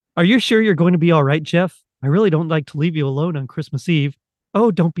Are you sure you're going to be all right, Jeff? I really don't like to leave you alone on Christmas Eve. Oh,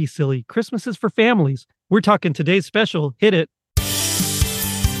 don't be silly. Christmas is for families. We're talking today's special. Hit it.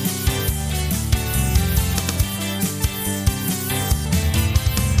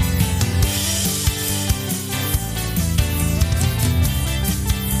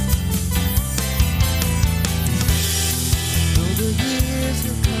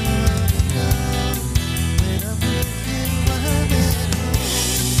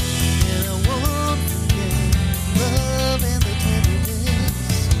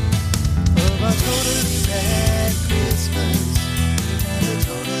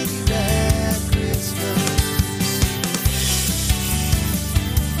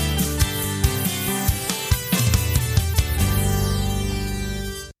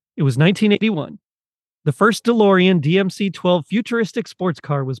 It was 1981. The first DeLorean DMC-12 futuristic sports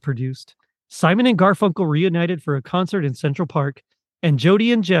car was produced. Simon and Garfunkel reunited for a concert in Central Park, and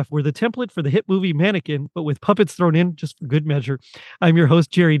Jody and Jeff were the template for the hit movie Mannequin, but with puppets thrown in just for good measure. I'm your host,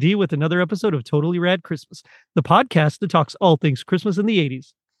 Jerry D, with another episode of Totally Rad Christmas, the podcast that talks all things Christmas in the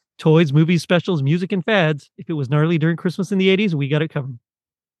 80s. Toys, movies, specials, music, and fads. If it was gnarly during Christmas in the 80s, we got it covered.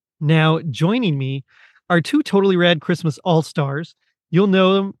 Now, joining me are two Totally Rad Christmas all-stars. You'll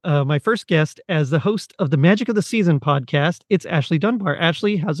know my first guest as the host of the Magic of the Season podcast. It's Ashley Dunbar.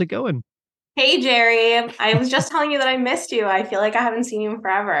 Ashley, how's it going? Hey, Jerry. I was just telling you that I missed you. I feel like I haven't seen you in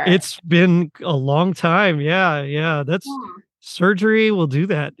forever. It's been a long time. Yeah. That's surgery will do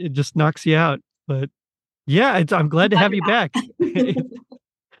that. It just knocks you out. But yeah, I'm glad to have you back.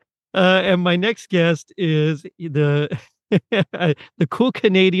 And my next guest is the cool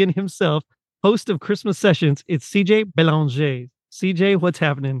Canadian himself, host of Christmas Sessions. It's CJ Belanger. CJ, what's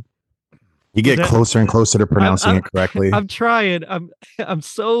happening? You get closer and closer to pronouncing it correctly. I'm trying.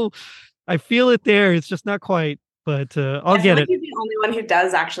 I feel it there. It's just not quite, but I'll get it. He's the only one who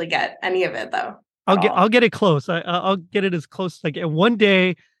does actually get any of it, though. I'll get it close. I'll get it as close as I can. One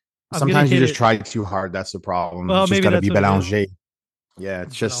day. Sometimes you just try too hard. That's the problem. Well, it's just got to be Belanger. Yeah,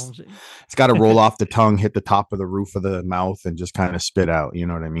 it's got to roll off the tongue, hit the top of the roof of the mouth, and just kind of spit out. You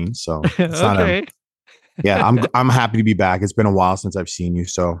know what I mean? So it's okay. Yeah, I'm happy to be back. It's been a while since I've seen you,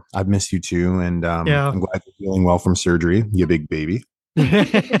 so I've missed you too. And I'm glad you're feeling well from surgery, you big baby.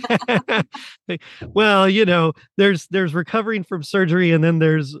 Well, there's recovering from surgery, and then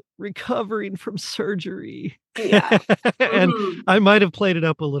there's recovering from surgery. Yeah. And I might have played it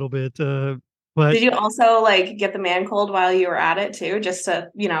up a little bit. But did you also get the man cold while you were at it too, just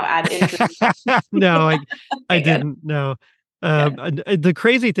to add interest? No, I didn't. No. The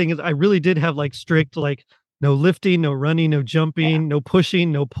crazy thing is I really did have strict, no lifting, no running, no jumping, no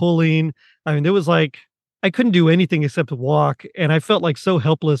pushing, no pulling. I mean, it was I couldn't do anything except walk. And I felt so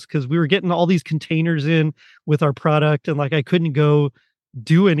helpless because we were getting all these containers in with our product, and I couldn't go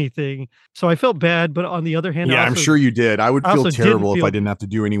do anything. So I felt bad. But on the other hand, I'm sure you did. I would feel terrible if I didn't have to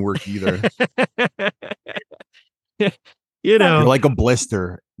do any work either. You're like a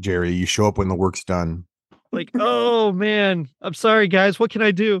blister, Jerry. You show up when the work's done. Oh man, I'm sorry guys, what can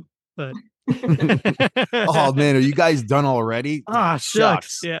I do? But oh man, are you guys done already?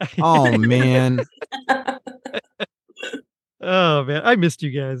 Shucks. Yeah. Oh man. Oh man, I missed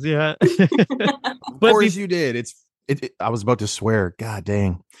you guys. Yeah. Of course you did. I was about to swear. God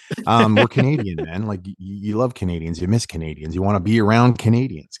dang. We're Canadian, man. You love Canadians. You miss Canadians. You want to be around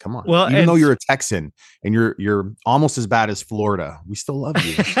Canadians. Come on. Well, even though you're a Texan and you're almost as bad as Florida, we still love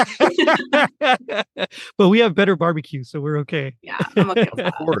you. But we have better barbecue, so we're okay. Yeah, I'm okay with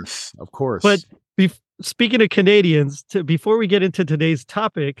that. Of course. But speaking of Canadians, before we get into today's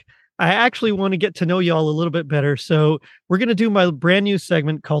topic, I actually want to get to know y'all a little bit better. So we're going to do my brand new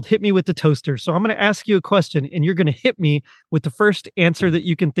segment called Hit Me with the Toaster. So I'm going to ask you a question, and you're going to hit me with the first answer that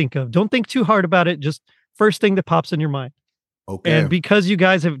you can think of. Don't think too hard about it. Just first thing that pops in your mind. Okay. And because you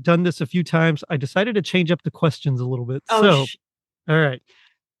guys have done this a few times, I decided to change up the questions a little bit. All right.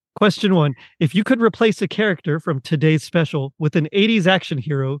 Question 1. If you could replace a character from today's special with an 80s action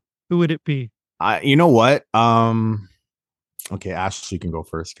hero, who would it be? You know what? Okay, Ashley can go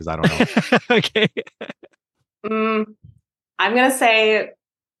first because I don't know. Okay. I'm going to say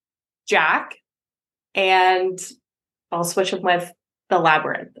Jack, and I'll switch him with the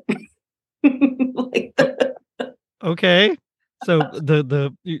Labyrinth. Okay. So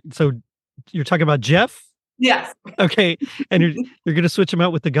so you're talking about Jeff? Yes. Okay. And you're going to switch him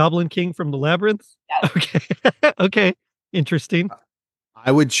out with the Goblin King from the Labyrinth? Yes. Okay. Okay. Interesting.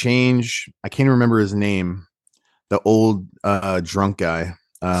 I would change, I can't remember his name. The old drunk guy.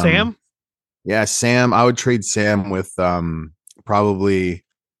 Sam? Yeah, Sam. I would trade Sam with probably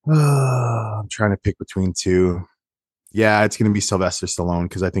I'm trying to pick between two. Yeah, it's going to be Sylvester Stallone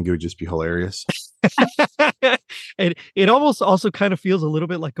because I think it would just be hilarious. And it almost also kind of feels a little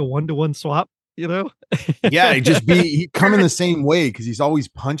bit like a 1-to-1 swap, you know? Yeah, he'd come in the same way because he's always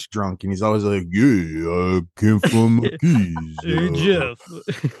punch drunk and he's always like, yeah, I came from McKee's. Hey, Jeff.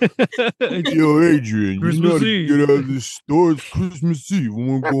 Yo, Adrian, Christmas you gotta Eve. get out of this store. It's Christmas Eve. I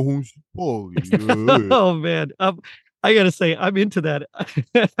want to go home to Paulie. Oh, man. I got to say, I'm into that.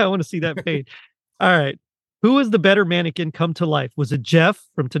 I want to see that paint. All right. Who was the better mannequin come to life? Was it Jeff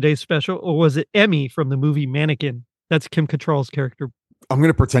from Today's Special or was it Emmy from the movie Mannequin? That's Kim Cattrall's character. I'm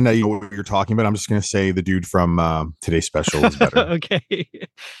going to pretend I know what you're talking about. I'm just going to say the dude from Today's Special is better. Okay.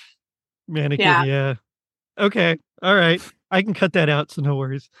 Mannequin, yeah. Okay. All right. I can cut that out, so no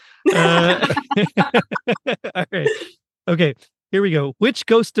worries. All right. Okay. Here we go. Which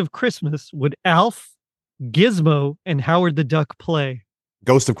Ghost of Christmas would Alf, Gizmo, and Howard the Duck play?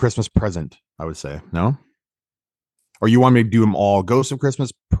 Ghost of Christmas Present, I would say. No? Or you want me to do them all? Ghost of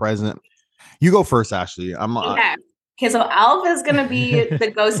Christmas Present. You go first, Ashley. Okay. So Alf is going to be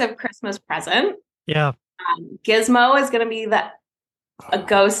the Ghost of Christmas Present. Yeah. Gizmo is going to be a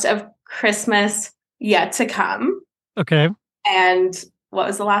Ghost of Christmas Yet to Come. Okay. And what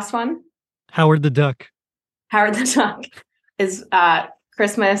was the last one? Howard the Duck. Howard the Duck is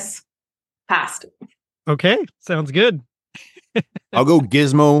Christmas Past. Okay. Sounds good. I'll go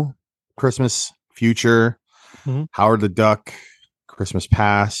Gizmo, Christmas Future, Howard the Duck, Christmas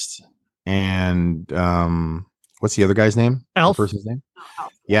Past, and what's the other guy's name? Alf. The person's name?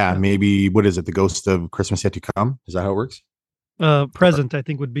 Yeah, maybe, what is it? The Ghost of Christmas Yet to Come? Is that how it works? Present, I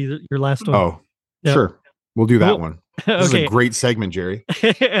think, would be your last one. Oh, yep. Sure. We'll do that one. This is a great segment, Jerry.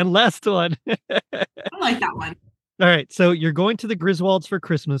 And last one. I like that one. All right. So you're going to the Griswolds for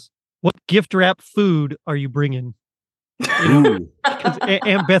Christmas. What gift wrap food are you bringing?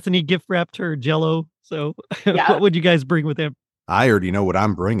 Aunt Bethany gift wrapped her Jell-O. So what would you guys bring with them? I already know what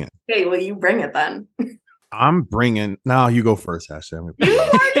I'm bringing. Okay, well, you bring it then. I'm bringing. No, you go first, Ashley. You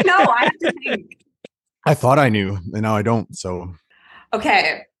already know. I have to think. I thought I knew, and now I don't. So,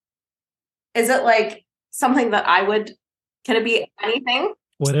 okay, is it like something that I would? Can it be anything?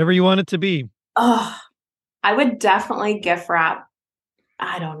 Whatever you want it to be. Oh, I would definitely gift wrap.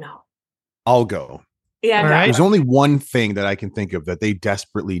 I don't know. I'll go. Yeah. Right. There's only one thing that I can think of that they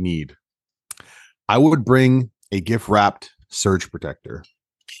desperately need. I would bring a gift wrapped surge protector.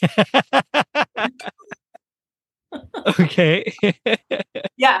 Okay.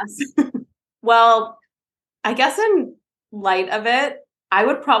 Yes. Well, I guess in light of it, I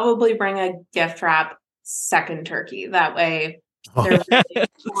would probably bring a gift wrap second turkey. That way they're really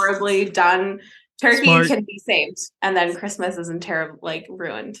horribly done. Turkey can be saved, and then Christmas isn't terribly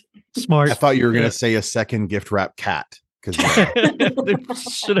ruined. Smart. I thought you were going to say a second gift wrap cat. Because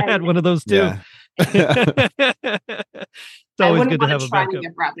should have had one of those too. Yeah. It's always good to have a backup.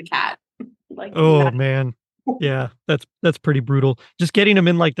 Gift wrap the cat. Man. Yeah, that's pretty brutal. Just getting them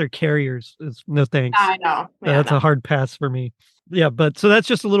in like their carriers is no thanks. I know. Yeah, that's a hard pass for me. Yeah, but so that's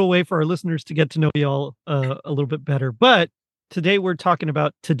just a little way for our listeners to get to know y'all a little bit better. But today we're talking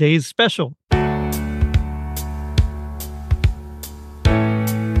about today's special.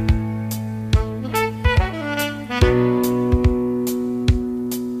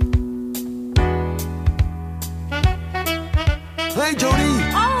 Hi, Jody.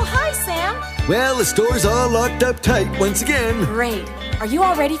 Oh, hi, Sam. Well, the store's all locked up tight once again. Great. Are you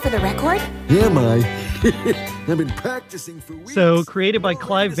all ready for the record? Am I? I've been practicing for weeks. So, created by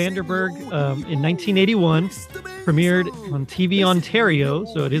Clive Vanderberg in 1981, premiered on TV Ontario,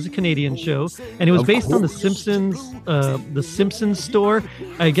 so it is a Canadian show, and it was based on The Simpsons store.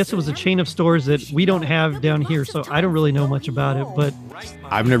 I guess it was a chain of stores that we don't have down here, so I don't really know much about it, but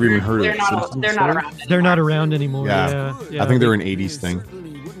I've never even heard of it. They're not around anymore. They're not around anymore. Yeah. I think they're an 80s thing.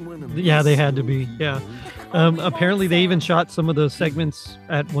 Yeah, they had to be. Yeah. Apparently, they even shot some of those segments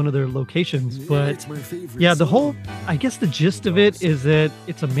at one of their locations. But yeah, I guess the gist of it is that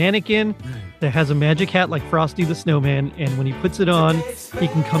it's a mannequin that has a magic hat like Frosty the Snowman. And when he puts it on, he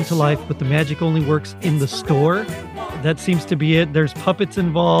can come to life, but the magic only works in the store. That seems to be it. There's puppets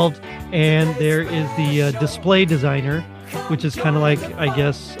involved, and there is the display designer, which is kind of like, I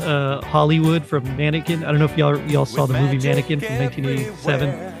guess, Hollywood from Mannequin. I don't know if y'all saw the movie Mannequin from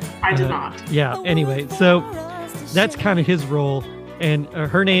 1987. I did not. Yeah. Anyway, so that's kind of his role, and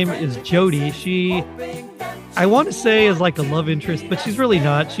her name is Jody. She, I want to say, is like a love interest, but she's really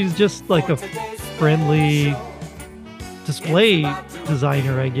not. She's just like a friendly display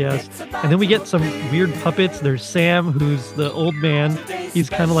designer, I guess. And then we get some weird puppets. There's Sam, who's the old man.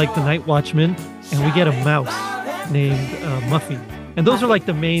 He's kind of like the night watchman, and we get a mouse named Muffy. And those are like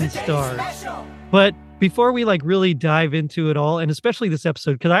the main stars. But before we like really dive into it all, and especially this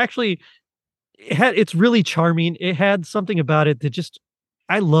episode, because it's really charming. It had something about it that just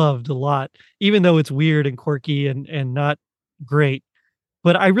I loved a lot, even though it's weird and quirky and not great.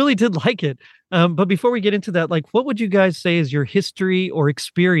 But I really did like it. But before we get into that, like, what would you guys say is your history or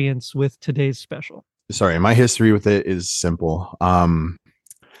experience with today's special? Sorry, my history with it is simple.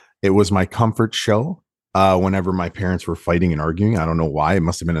 It was my comfort show. Whenever my parents were fighting and arguing, I don't know why. It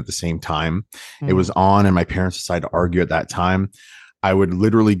must have been at the same time. It was on, and my parents decided to argue at that time. I would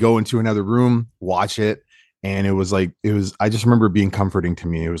literally go into another room, watch it, and I just remember it being comforting to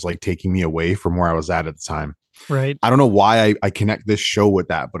me. It was like taking me away from where I was at the time. Right. I don't know why I connect this show with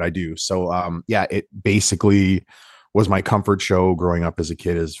that, but I do. So yeah, it basically was my comfort show growing up as a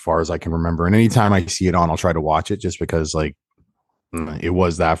kid, as far as I can remember. And anytime I see it on, I'll try to watch it just because like it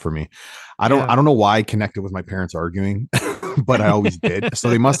was that for me. I don't know why I connected with my parents arguing, but I always did. So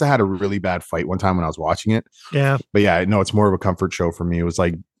they must have had a really bad fight one time when I was watching it. Yeah. But yeah, no, it's more of a comfort show for me. It was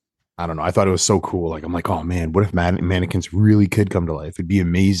like, I don't know. I thought it was so cool. Like, I'm like, oh man, what if mannequins really could come to life? It'd be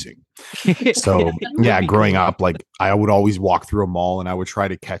amazing. So yeah, growing up, like I would always walk through a mall and I would try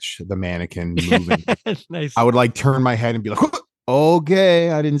to catch the mannequin moving. Nice. I would like turn my head and be like,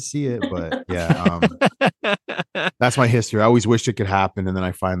 okay, I didn't see it, but yeah, that's my history. I always wished it could happen, and then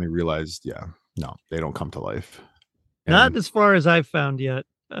I finally realized, yeah, no, they don't come to life. Not as far as I've found yet.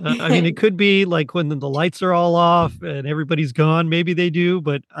 I mean, it could be like when the lights are all off and everybody's gone. Maybe they do,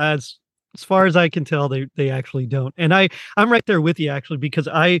 but as far as I can tell, they actually don't. And I'm right there with you actually, because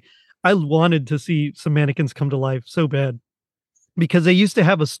I wanted to see some mannequins come to life so bad, because they used to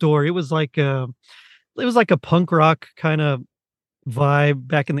have a store. It was like a punk rock kind of vibe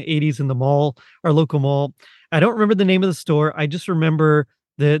back in the 80s in the mall, our local mall. I don't remember the name of the store. I just remember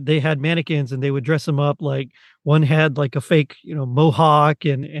that they had mannequins and they would dress them up. Like one had like a fake, mohawk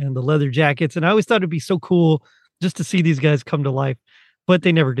and the leather jackets. And I always thought it'd be so cool just to see these guys come to life, but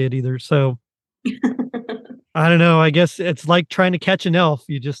they never did either. So I don't know. I guess it's like trying to catch an elf.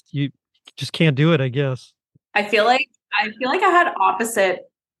 You just can't do it, I guess. I feel like I had opposite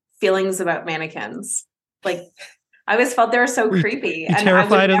feelings about mannequins. Like I always felt they were so creepy, and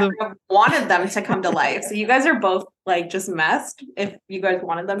terrified I of would never wanted them to come to life. So you guys are both like just messed if you guys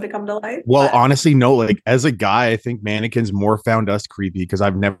wanted them to come to life. Well, honestly, no. Like as a guy, I think mannequins more found us creepy because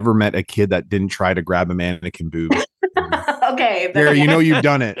I've never met a kid that didn't try to grab a mannequin boob. Okay, Jerry, you've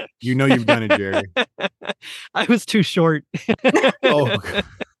done it. You've done it, Jerry. I was too short. Oh,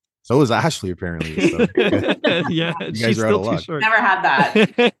 so was Ashley apparently. So. Yeah, she's still too short. Never had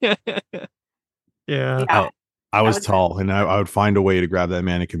that. Yeah. I was tall, and I would find a way to grab that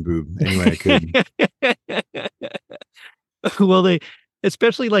mannequin boob anyway I could. Well, they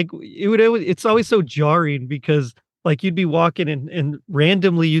especially like it's always so jarring because like you'd be walking and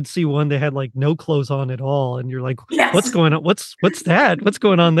randomly you'd see one that had like no clothes on at all, and you're like, yes. What's going on? What's that? What's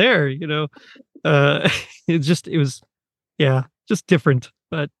going on there? It was just different.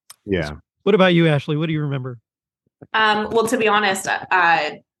 But yeah. What about you, Ashley? What do you remember? Well, to be honest,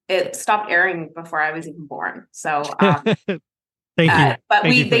 it stopped airing before I was even born. So, thank you. But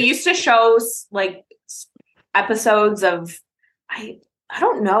they used to show like episodes of, I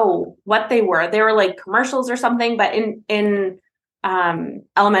don't know what they were. They were like commercials or something, but in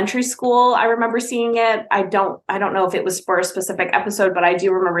elementary school, I remember seeing it. I don't know if it was for a specific episode, but I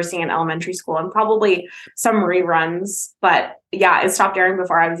do remember seeing it in elementary school and probably some reruns, but yeah, it stopped airing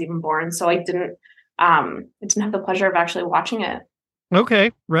before I was even born. So I didn't have the pleasure of actually watching it.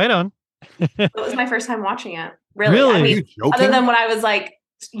 Okay, right on. It was my first time watching it. Really? I mean, other than when I was like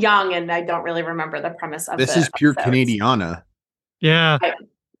young, and I don't really remember the premise of this. Is pure Canadiana. Yeah.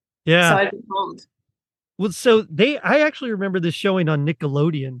 Yeah. So I'd be told. Well, so I actually remember this showing on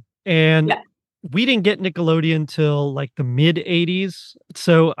Nickelodeon, and we didn't get Nickelodeon till like the mid 80s.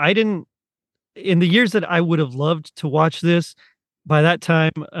 So in the years that I would have loved to watch this, by that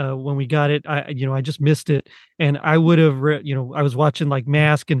time, when we got it, I just missed it, and I would have, I was watching like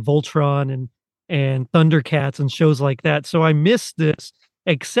Mask and Voltron and Thundercats and shows like that. So I missed this,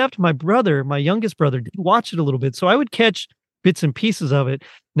 except my youngest brother, did watch it a little bit. So I would catch bits and pieces of it.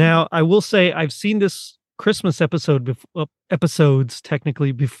 Now, I will say I've seen this Christmas episodes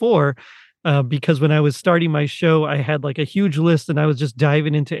technically before, because when I was starting my show, I had like a huge list and I was just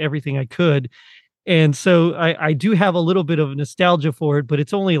diving into everything I could. And so I do have a little bit of nostalgia for it, but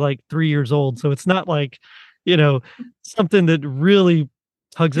it's only like 3 years old. So it's not like, something that really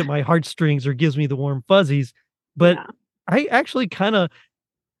tugs at my heartstrings or gives me the warm fuzzies. But I actually kind of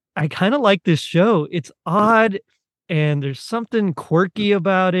like this show. It's odd and there's something quirky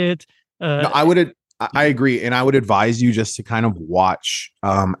about it. No, I would I agree, and I would advise you just to kind of watch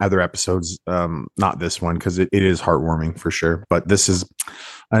other episodes, not this one because it is heartwarming for sure. But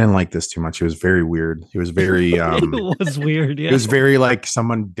I didn't like this too much. It was very weird. It was very It was weird. Yeah. it was very like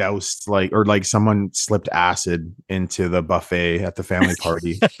someone doused like someone slipped acid into the buffet at the family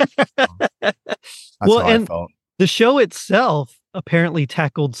party. That's Well, how I and felt. the show itself apparently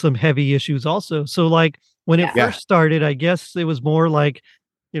tackled some heavy issues also. So like when it Yeah. first started, I guess it was more like,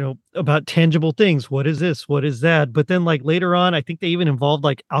 about tangible things. What is this? What is that? But then like later on, I think they even involved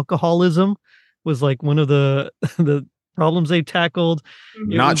like alcoholism was like one of the the problems they tackled. It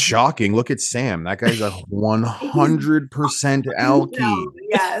Not was- shocking. Look at Sam. That guy's a 100% alky. No,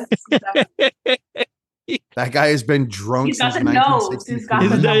 yes. definitely. That guy has been drunk He's got since the nose. He's got the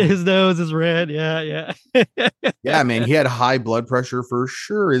 1963. nose. his nose is red. Yeah, Yeah, man, he had high blood pressure for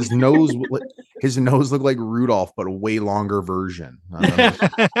sure. His nose looked like Rudolph, but a way longer version.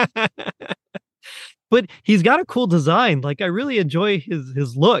 yeah. But he's got a cool design. Like I really enjoy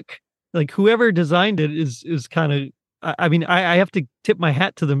his look. Like whoever designed it is kind of. I mean, I have to tip my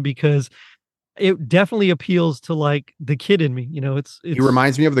hat to them because it definitely appeals to like the kid in me. It's He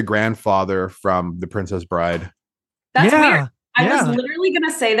reminds me of the grandfather from The Princess Bride. That's yeah, weird. I yeah. was literally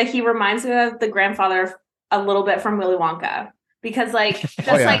gonna say that he reminds me of the grandfather a little bit from Willy Wonka. Because like just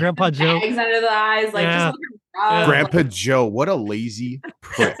yeah. like Grandpa the Joe. bags under the eyes, like Yeah. just looking rough, Grandpa Joe, what a lazy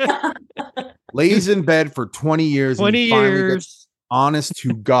prick. Lays in bed for 20 years. and 20 he finally gets years. honest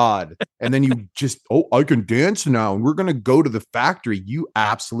to God. And then you just, I can dance now. And we're going to go to the factory. You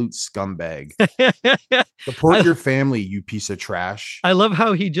absolute scumbag. Support your family, you piece of trash. I love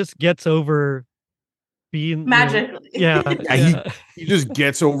how he just gets over being magically. Yeah, Yeah, He just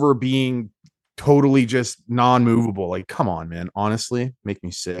gets over being totally just non-movable. Like, come on, man. Honestly, make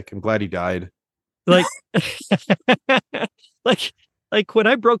me sick. I'm glad he died. like like when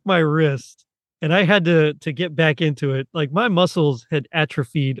I broke my wrist and I had to get back into it, like my muscles had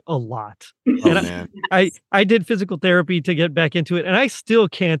atrophied a lot. Oh, And man. I did physical therapy to get back into it, and I still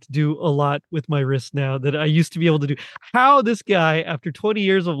can't do a lot with my wrist now that I used to be able to do. How this guy, after 20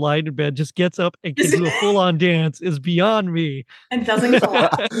 years of lying in bed, just gets up and can do a full-on dance is beyond me. And doesn't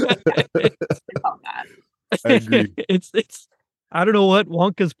collapse. About that. I agree. It's I don't know what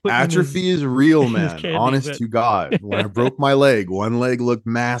Wonka's putting in his- Atrophy is real, his man. candy, Honest but- to God. When I broke my leg, one leg looked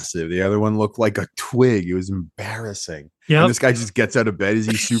massive. The other one looked like a twig. It was embarrassing. Yep. And this guy just gets out of bed. Is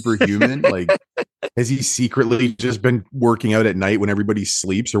he superhuman? Like, has he secretly just been working out at night when everybody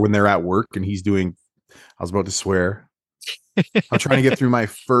sleeps or when they're at work and he's doing, I was about to swear. I'm trying to get through my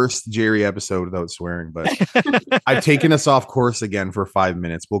first Jerry episode without swearing, but I've taken us off course again for 5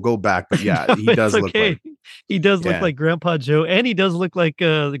 minutes. We'll go back, but yeah, No, he does it's look okay. like He does look Yeah. like Grandpa Joe, and he does look like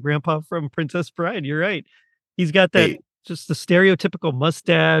the grandpa from Princess Bride. You're right. He's got that Hey. just the stereotypical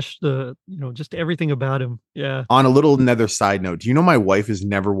mustache, just everything about him. Yeah. On a little another side note, do you know my wife has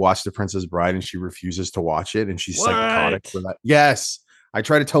never watched The Princess Bride and she refuses to watch it and she's psychotic What? for that? Yes. I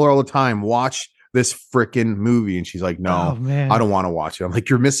try to tell her all the time, watch this freaking movie. And she's like, Oh no, man. I don't want to watch it. I'm like,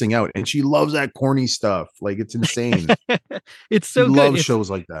 you're missing out. And she loves that corny stuff. Like, it's insane. It's She so good. loves It's- shows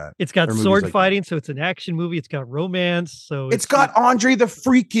like that. It's got or movies sword like that. fighting, so it's an action movie. It's got romance, so It's got Andre the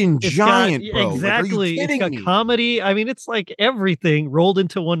freaking it's giant, got, bro. Like, are you exactly. It's kidding got me? comedy. I mean, it's like everything rolled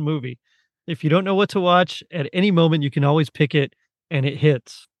into one movie. If you don't know what to watch at any moment, you can always pick it, and it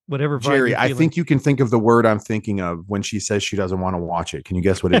hits whatever. vibe Jerry, you're I feeling. think you can think of the word I'm thinking of when she says she doesn't want to watch it. Can you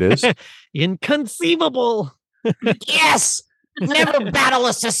guess what it is? Inconceivable. Yes! Never battle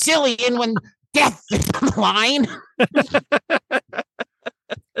a Sicilian when death is on the line.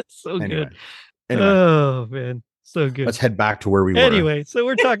 That's so Anyway. good. Anyway, Oh man, so good. let's head back to where we were. Anyway, so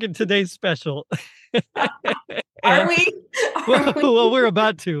we're talking today's special. Are we? Well, we're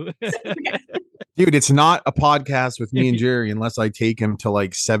about to. Dude, it's not a podcast with me and Jerry unless I take him to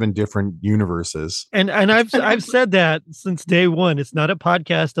like 7 different universes. And I've said that since day one. It's not a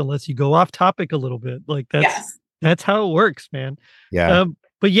podcast unless you go off topic a little bit. Like Yes. that's how it works, man. Yeah.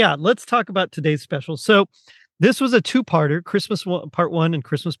 But yeah, let's talk about today's special. So this was a 2-parter, Christmas part 1 and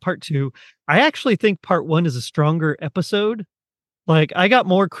Christmas part 2. I actually think part 1 is a stronger episode. Like I got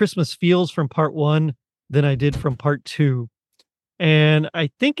more Christmas feels from part 1 than I did from part 2. And I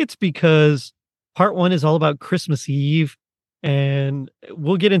think it's because part 1 is all about Christmas Eve, and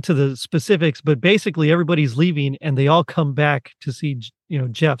we'll get into the specifics, but basically everybody's leaving and they all come back to see,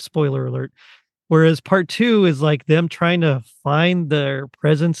 Jeff, spoiler alert. Whereas part 2 is like them trying to find their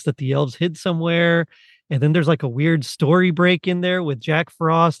presents that the elves hid somewhere. And then there's like a weird story break in there with Jack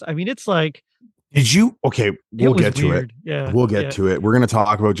Frost. I mean, it's like, Did you? Okay, we'll was get to it. weird. Yeah. We'll get to it. We're going to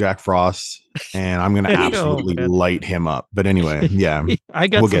talk about Jack Frost and I'm going to I know, absolutely man. light him up. But anyway, yeah, I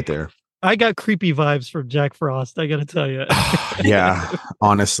got we'll some, get there. I got creepy vibes from Jack Frost. I got to tell you. Yeah,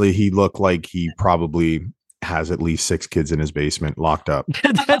 honestly, he looked like he probably has at least 6 kids in his basement locked up.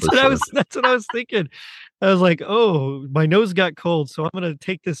 That's For what I sure. was. That's what I was thinking. I was like, oh, my nose got cold, so I'm gonna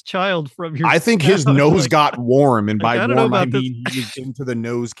take this child from your. I think his spouse. nose Like, got warm, and like, by I don't know warm I about this. mean he was into the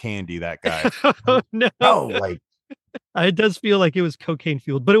nose candy. That guy. Oh, no, Oh, like it does feel like it was cocaine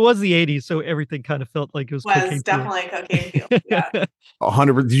fueled, but it was the '80s, so everything kind of felt like it was cocaine Was definitely cocaine fuel. Yeah. fueled.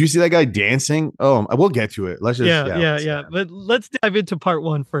 100%. Did you see that guy dancing? Oh, we'll get to it. Let's just yeah. But let's dive into part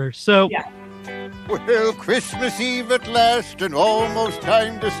one first. So. Yeah. Well, Christmas Eve at last, and almost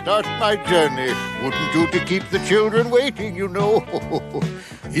time to start my journey. Wouldn't do to keep the children waiting, you know.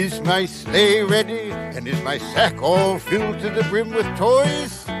 Is my sleigh ready, and is my sack all filled to the brim with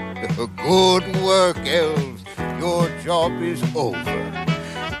toys? Good work, elves. Your job is over.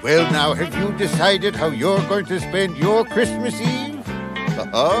 Well, now, have you decided how you're going to spend your Christmas Eve?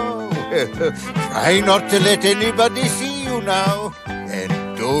 Oh, try not to let anybody see you now.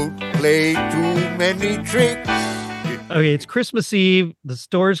 And don't play too many tricks. Okay, it's Christmas Eve. The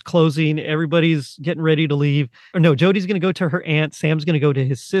store's closing. Everybody's getting ready to leave. Or no, Jody's going to go to her aunt. Sam's going to go to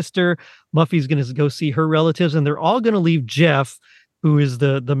his sister. Muffy's going to go see her relatives. And they're all going to leave Jeff, who is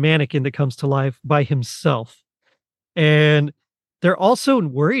the mannequin that comes to life, by himself. And they're also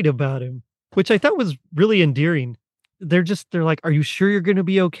worried about him, which I thought was really endearing. They're like, are you sure you're going to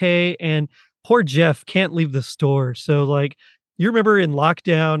be okay? And poor Jeff can't leave the store. So like, you remember in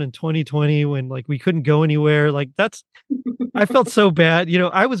lockdown in 2020 when like we couldn't go anywhere, like I felt so bad.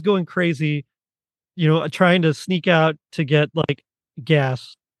 I was going crazy, trying to sneak out to get like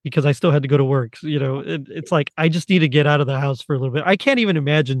gas because I still had to go to work. It's like, I just need to get out of the house for a little bit. I can't even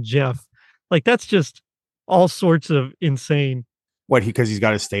imagine Jeff. Like, that's just all sorts of insane. what? Because he's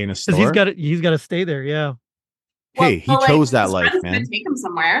got to stay in a store. Because he's got to stay there. Yeah. Hey, he chose that life, man. Gonna take him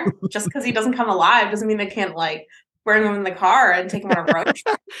somewhere. Just because he doesn't come alive doesn't mean they can't like bring him in the car and take him on a road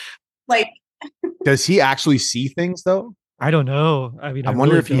trip. Like, Does he actually see things though? I don't know. I mean, I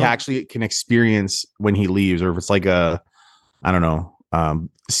wonder really if he don't. actually can experience when he leaves, or if it's like I don't know,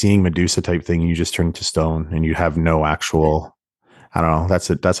 seeing Medusa type thing. You just turn into stone and you have no actual. I don't know. That's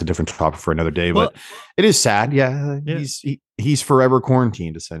a different topic for another day. Well, but it is sad. Yeah, yeah. he's forever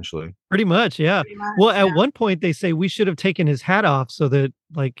quarantined essentially. Pretty much. Yeah. pretty much, Well, at yeah. one point they say we should have taken his hat off so that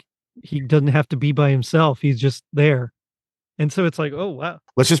like he doesn't have to be by himself. He's just there. And so it's like, oh wow.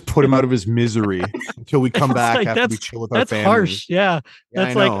 Let's just put him out of his misery until we come It's back like, after we chill with our That's families. harsh. Yeah. Yeah,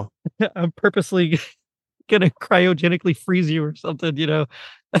 That's I like know. I'm purposely gonna cryogenically freeze you or something,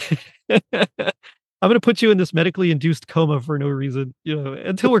 I'm gonna put you in this medically induced coma for no reason,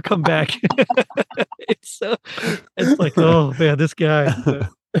 until we come back. it's like, oh man, this guy.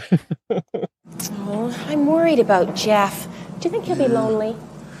 Oh, I'm worried about Jeff. Do you think he'll be lonely?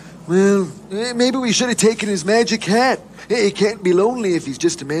 Well, maybe we should have taken his magic hat. He can't be lonely if he's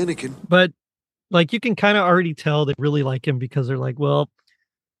just a mannequin. But like you can kind of already tell they really like him because they're like, well,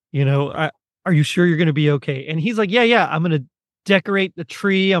 are you sure you're going to be okay? And he's like, yeah, I'm going to decorate the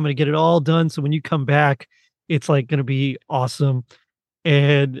tree. I'm going to get it all done. So when you come back, it's like going to be awesome.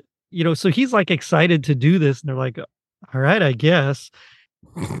 And, so he's like excited to do this. And they're like, all right, I guess.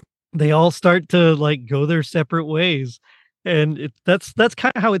 They all start to like go their separate ways. And that's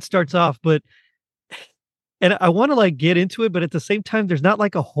kind of how it starts off. And I want to like get into it, but at the same time, there's not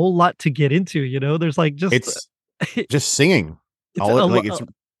like a whole lot to get into, there's like It's just singing. it's All a like lo- it's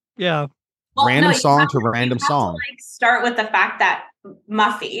yeah. random you song have to random you have song. like start with the fact that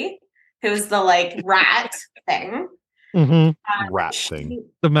Muffy, who's the like rat thing, Mhm. Rat she thing.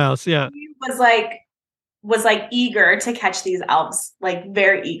 The mouse. Yeah. was like eager to catch these elves, like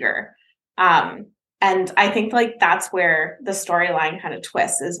very eager. And I think like that's where the storyline kind of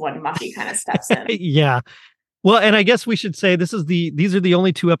twists is when Muffy kind of steps in. Yeah. Well, and I guess we should say these are the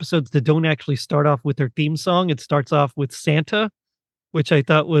only 2 episodes that don't actually start off with their theme song. It starts off with Santa, which I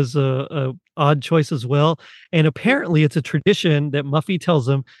thought was a odd choice as well. And apparently it's a tradition that Muffy tells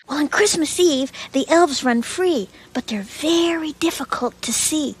them. Well, on Christmas Eve, the elves run free, but they're very difficult to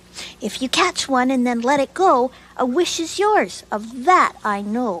see. If you catch one and then let it go, a wish is yours. Of that, I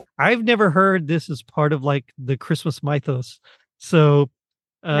know. I've never heard this as part of like the Christmas mythos. So,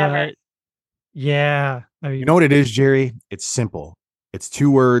 Never. yeah. I mean, You know what it is, Jerry? It's simple. It's 2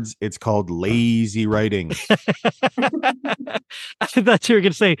 words. It's called lazy writing. I thought you were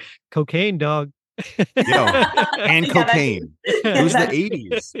going to say cocaine, dog. And Yeah, cocaine. It was the that's- 80s.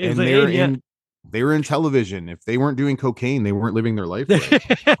 It's And the they were 80s, yeah. they were in television. If they weren't doing cocaine, they weren't living their life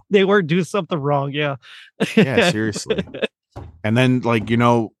right. They weren't doing something wrong. Yeah. Yeah, seriously. And then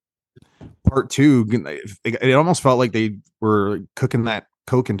part 2, it almost felt like they were cooking that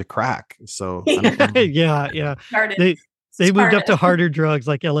coke into crack. So I don't know. yeah. Started. They moved up to Started. harder drugs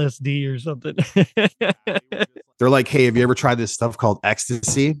like LSD or something. They're like, hey, have you ever tried this stuff called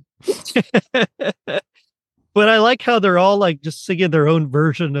ecstasy? But I like how they're all like just singing their own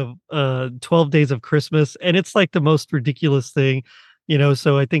version of 12 Days of Christmas. And it's like the most ridiculous thing, you know.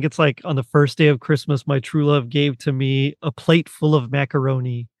 So I think it's like on the first day of Christmas, my true love gave to me a plate full of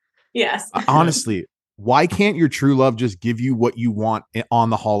macaroni. Yes. Honestly, why can't your true love just give you what you want on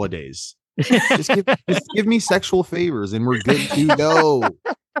the holidays? Just give me sexual favors and we're good to go.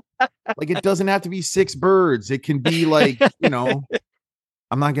 Like, it doesn't have to be 6 birds. It can be like, you know,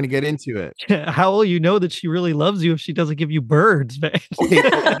 I'm not going to get into it. How will you know that she really loves you if she doesn't give you birds, man? Okay,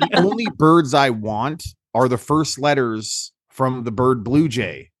 the only birds I want are the first letters from the bird blue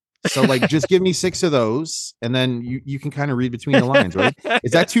jay. So like, just give me 6 of those, and then you can kind of read between the lines, right?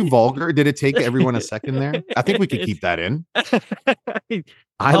 Is that too vulgar? Did it take everyone a second there? I think we could keep that in.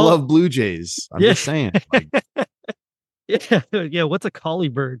 I love blue jays. I'm just saying. Like, yeah. What's a collie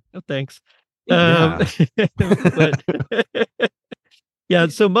bird? No, thanks. Yeah. But, yeah.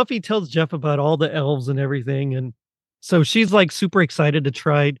 So Muffy tells Jeff about all the elves and everything, and so she's like super excited to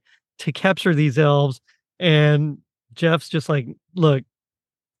try to capture these elves, and Jeff's just like, look,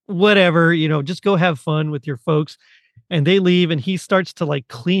 whatever, you know, just go have fun with your folks. And they leave, and he starts to like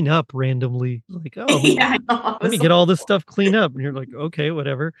clean up randomly, like, oh, Yeah, I know. let me get all this stuff cleaned up. And you're like, okay,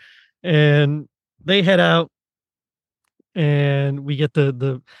 whatever. And they head out, and we get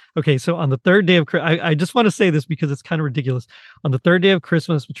okay. So on the third day of I just want to say this because it's kind of ridiculous. On the third day of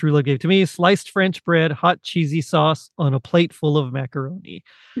Christmas, what True Love gave to me, sliced French bread, hot cheesy sauce on a plate full of macaroni.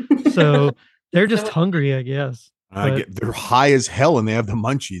 So they're just hungry, I guess. they're high as hell and they have the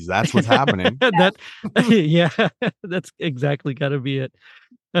munchies. That's what's happening. Yeah, that's exactly got to be it.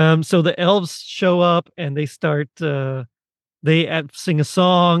 So the elves show up and they start sing a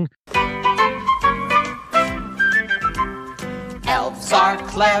song. Elves are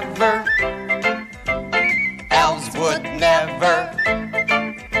clever. Elves would never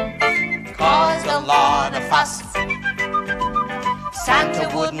cause a lot of fuss. Santa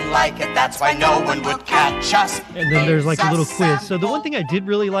wouldn't like it, that's why no one would catch us. And then there's like a little quiz. So the one thing I did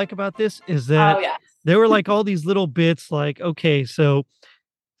really like about this is that there were like all these little bits like, okay, so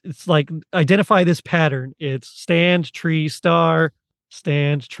it's like identify this pattern. It's stand, tree, star,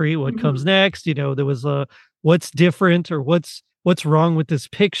 stand, tree. What comes next? You know, there was what's different or what's wrong with this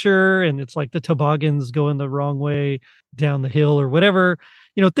picture. And it's like the toboggan's going the wrong way down the hill or whatever.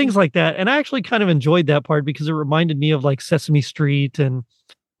 You know, things like that. And I actually kind of enjoyed that part because it reminded me of like Sesame Street and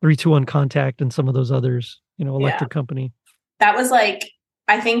 3-2-1 Contact and some of those others, you know, Electric Company. That was like,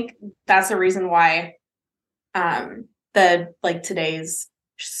 I think that's the reason why the like today's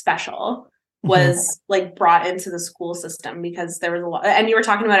special was like brought into the school system, because there was a lot, and you were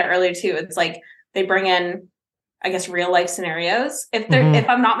talking about it earlier too. It's like they bring in, I guess, real life scenarios. If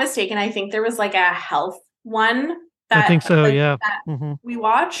I'm not mistaken, I think there was like a health one. I think so, like, yeah. that we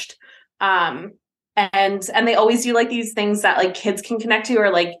watched. And they always do like these things that like kids can connect to, or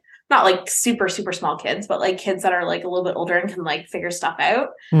like not like super, super small kids, but like kids that are like a little bit older and can like figure stuff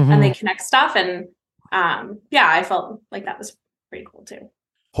out and they connect stuff. And I felt like that was pretty cool too.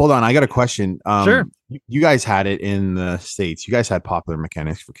 Hold on, I got a question. Sure. You guys had it in the States. You guys had Popular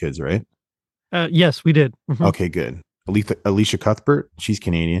Mechanics for Kids, right? Yes, we did. Okay, good. Alicia Cuthbert, she's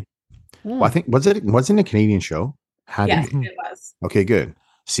Canadian. Well, I think wasn't a Canadian show? Yes, it was. Okay, good.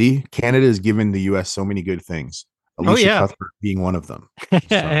 See, Canada has given the US so many good things. Alicia Cuthbert being one of them. So.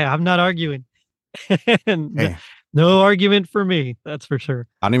 Hey, I'm not arguing. No argument for me. That's for sure.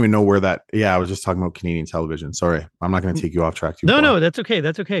 I don't even know where that. Yeah, I was just talking about Canadian television. Sorry, I'm not going to take you off track too far. No, that's okay.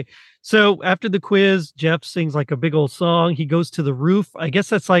 That's okay. So after the quiz, Jeff sings like a big old song. He goes to the roof. I guess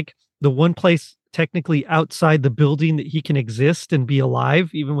that's like the one place technically outside the building that he can exist and be alive,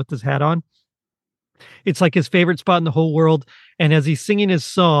 even with his hat on. It's like his favorite spot in the whole world. And as he's singing his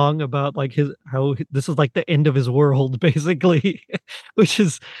song about like how this is like the end of his world, basically, which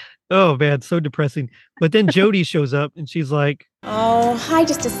is, oh man, so depressing. But then Jody shows up and she's like, oh, I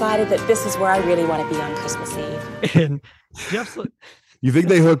just decided that this is where I really want to be on Christmas Eve. And Jeff's like, you think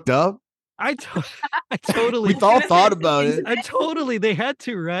they hooked up? I totally. We all thought about it. They had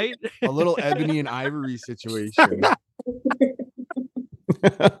to, right? A little Ebony and Ivory situation.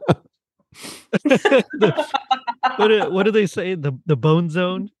 What do they say? The bone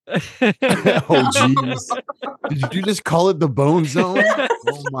zone? Oh jeez. Did you just call it the bone zone?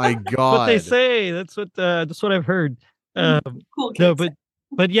 Oh my god. What they say. That's what I've heard. Cool. No,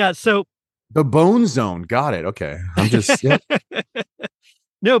 but yeah, so the bone zone. Got it. Okay. I'm just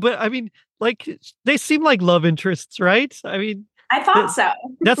No, but I mean, like they seem like love interests, right? I mean, I thought so.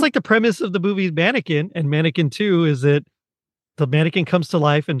 That's like the premise of the movie Mannequin, and Mannequin 2 is that the mannequin comes to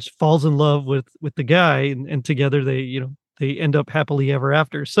life and falls in love with the guy, and together they end up happily ever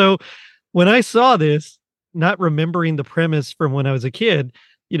after. So when I saw this, not remembering the premise from when I was a kid,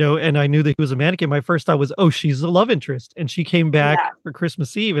 and I knew that he was a mannequin, my first thought was, oh, she's the love interest. And she came back for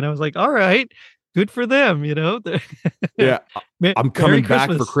Christmas Eve. And I was like, all right, good for them, Yeah. I'm coming back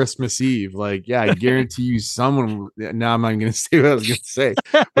for Christmas. Christmas Eve. Like, yeah, I guarantee you someone. Now I'm not going to say what I was going to say.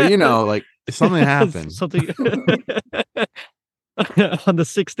 But, like, if something happens. Something on the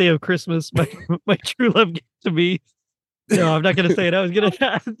 6th day of Christmas, my true love gave to me. No, I'm not going to say it. I was going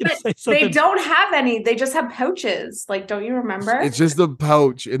to say something. They don't have any. They just have pouches. Like, don't you remember? It's just a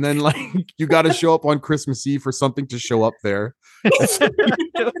pouch. And then, like, you got to show up on Christmas Eve for something to show up there.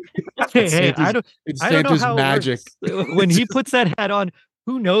 Hey, I don't know how magic. It works. When he puts that hat on,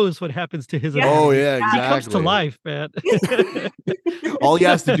 who knows what happens to his Oh, yeah, He exactly. comes to life, man. All he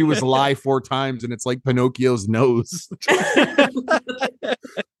has to do is lie 4 times, and it's like Pinocchio's nose.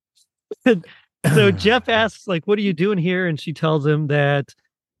 So Jeff asks, like, what are you doing here? And she tells him that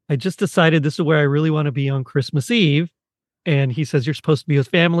I just decided this is where I really want to be on Christmas Eve. And he says, you're supposed to be with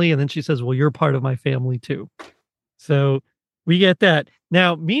family. And then she says, well, you're part of my family too. So we get that.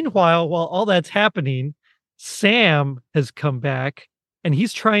 Now, meanwhile, while all that's happening, Sam has come back and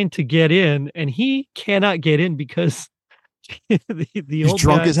he's trying to get in, and he cannot get in because the He's old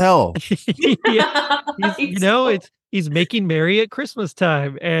drunk guy, as hell. he's making merry at Christmas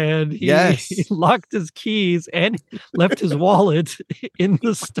time, and he Yes. locked his keys and left his wallet in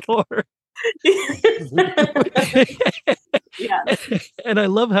the store. And I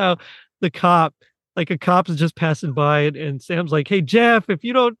love how a cop's just passing by, and Sam's like, "Hey Jeff, if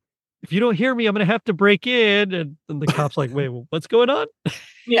you don't hear me, I'm gonna have to break in." And the cop's like, "Wait, what's going on?"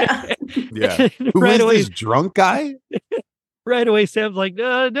 Yeah. Yeah. Who Right is away, this drunk guy? right away, Sam's like,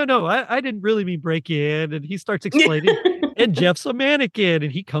 no, I didn't really mean break in. And he starts explaining, and Jeff's a mannequin,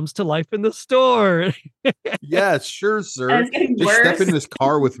 and he comes to life in the store. Yeah, sure, sir. And it's getting Just step worse. in this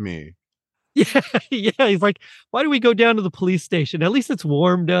car with me. Yeah. He's like, why do we go down to the police station? At least it's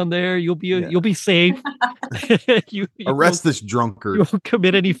warm down there. You'll be safe. you Arrest this drunkard. You won't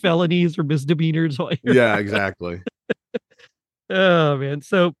commit any felonies or misdemeanors while you're Yeah, exactly. Oh man.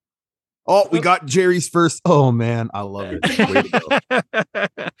 So Oh, we got Jerry's first. Oh man, I love it. Way to go.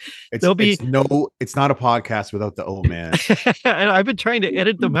 It's not a podcast without the oh man. and I've been trying to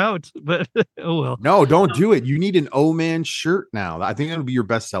edit them out, but oh well. No, don't do it. You need an oh man shirt now. I think that'll be your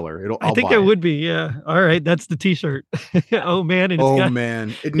bestseller. I think it would be, yeah. All right, that's the t-shirt. Oh man, and Oh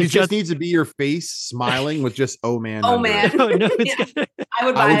man. It it's just got- needs to be your face smiling with just oh man. Oh under it. man. Oh, no, it's Yeah. got- I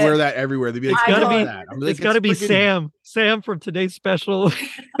would I buy would wear it. that everywhere. They'd be like, It's gotta "What's be- that?" I'm like, it's got to be freaking- Sam from today's special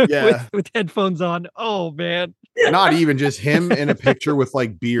Yeah. with headphones on. Oh man. Not even just him in a picture with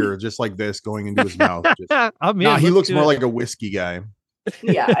like beer, just like this going into his mouth. Just, I'm in. nah, he Let's looks do more it. like a whiskey guy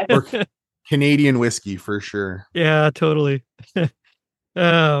Yeah. or Canadian whiskey for sure. Yeah, totally.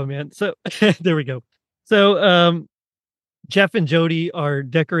 Oh man. So there we go. So Jeff and Jody are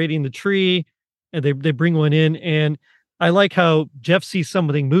decorating the tree, and they bring one in, and I like how Jeff sees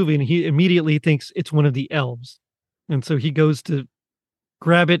something moving, and he immediately thinks it's one of the elves. And so he goes to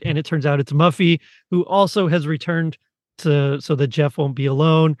grab it, and it turns out it's Muffy, who also has returned so that Jeff won't be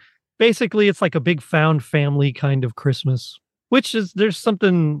alone. Basically, it's like a big found family kind of Christmas, which is, there's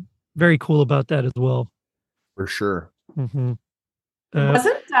something very cool about that as well. For sure. Mm-hmm.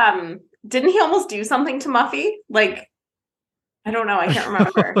 Didn't he almost do something to Muffy? Like, I don't know. I can't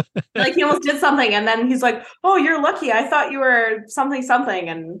remember. Like, he almost did something, and then he's like, "Oh, you're lucky. I thought you were something."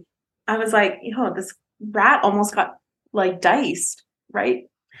 And I was like, this rat almost got like diced, right?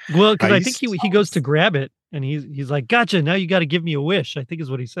 Well, because I think Diced? he goes to grab it, and he's like, "Gotcha! Now you got to give me a wish." I think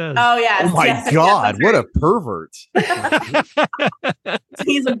is what he says. Oh yeah. Oh my God, what a pervert.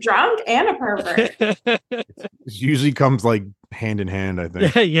 He's a drunk and a pervert. It usually comes like hand in hand, I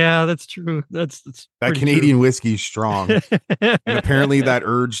think. Yeah, that's true. That's That pretty Canadian whiskey's strong. true. And apparently that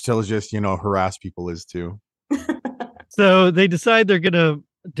urge to just, harass people is too. So they decide they're gonna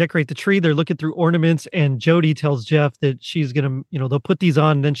decorate the tree. They're looking through ornaments, and Jody tells Jeff that she's gonna, they'll put these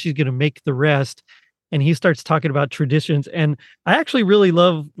on, and then she's gonna make the rest. And he starts talking about traditions. And I actually really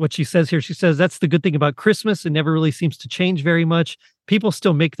love what she says here. She says, that's the good thing about Christmas. It never really seems to change very much. People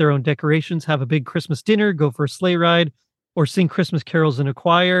still make their own decorations, have a big Christmas dinner, go for a sleigh ride, or sing Christmas carols in a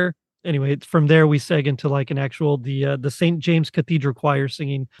choir. Anyway, from there we seg into like an actual, the St. James Cathedral choir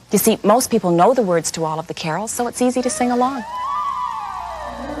singing. You see, most people know the words to all of the carols, so it's easy to sing along.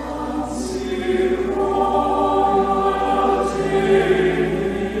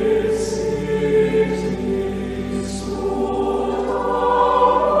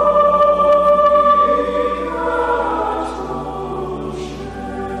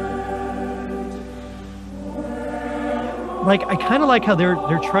 like how they're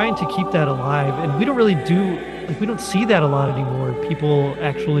trying to keep that alive, and we don't see that a lot anymore. People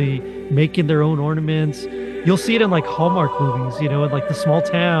actually making their own ornaments. You'll see it in like Hallmark movies, in like the small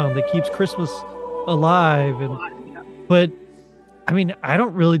town that keeps Christmas alive. But I mean, I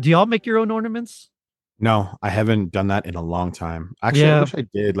don't really. Do y'all make your own ornaments? No, I haven't done that in a long time. Actually, I wish I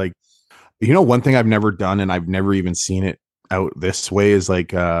did. Like, one thing I've never done, and I've never even seen it out this way, is like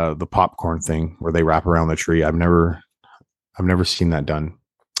the popcorn thing where they wrap around the tree. I've never seen that done.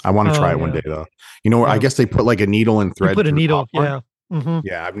 I want to try it one day though. I guess they put like a needle and thread. You put a needle, yeah. Mm-hmm.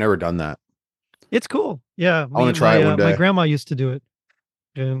 Yeah, I've never done that. It's cool. Yeah, I want to try it one day. My grandma used to do it,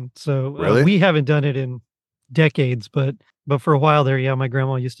 and so really? We haven't done it in decades, but for a while there, yeah, my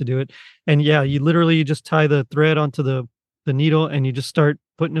grandma used to do it. And yeah, you literally just tie the thread onto the needle, and you just start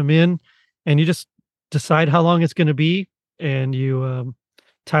putting them in, and you just decide how long it's going to be, and you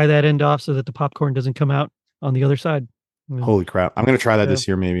tie that end off so that the popcorn doesn't come out on the other side. Holy crap! I'm going to try that this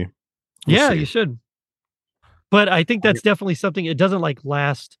year, maybe. We'll see. You should. But I think that's definitely something. It doesn't like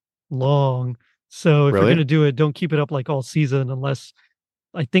last long. So if you're going to do it, don't keep it up like all season, unless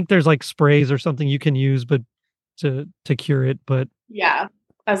I think there's like sprays or something you can use, but to cure it. But yeah,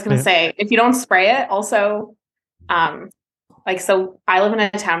 I was going to say, if you don't spray it, also, so I live in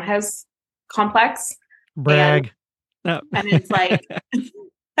a townhouse complex. Brag. And it's like,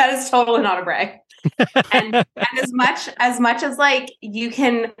 that is totally not a brag. and as much as like you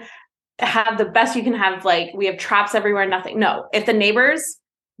can have the best you can have, like we have traps everywhere, nothing. No, if the neighbors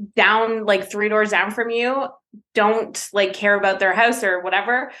down like 3 doors down from you don't like care about their house or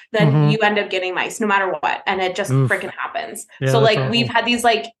whatever, then you end up getting mice no matter what, and it just freaking happens. So like awful. we've had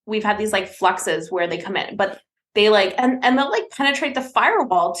these fluxes where they come in, but they like and they'll like penetrate the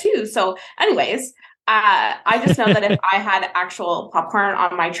firewall too. So anyways, I just know that if I had actual popcorn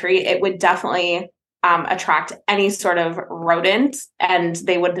on my tree, it would definitely attract any sort of rodent, and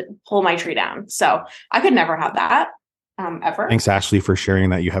they would pull my tree down. So I could never have that. Ever. Thanks, Ashley, for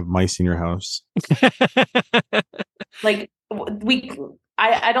sharing that you have mice in your house. Like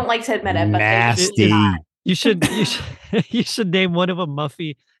I don't like to admit it, but nasty. You should name one of them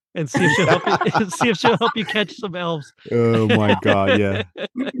Muffy and see if she'll help you catch some elves. Oh my god, yeah.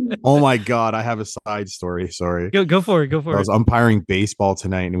 Oh my god, I have a side story. Sorry. Go for it. I was umpiring baseball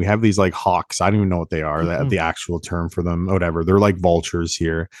tonight, and we have these like hawks. I don't even know what they are. The actual term for them, whatever. They're like vultures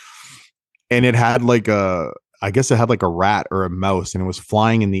here, and it had like a rat or a mouse, and it was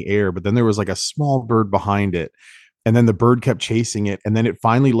flying in the air, but then there was like a small bird behind it, and then the bird kept chasing it, and then it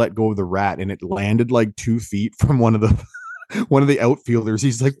finally let go of the rat, and it landed like 2 feet from one of the outfielders.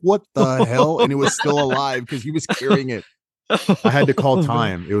 He's like, what the hell? And it was still alive because he was carrying it. I had to call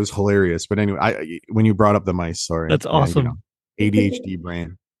time. It was hilarious. But anyway, when you brought up the mice, sorry. That's awesome. ADHD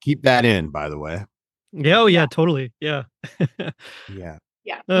brain. Keep that in, by the way. Yeah, oh yeah, totally. Yeah. Yeah.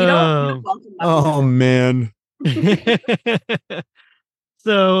 Yeah. Oh man.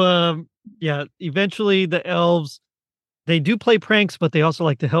 So eventually the elves, they do play pranks, but they also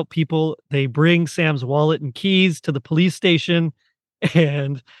like to help people. They bring Sam's wallet and keys to the police station,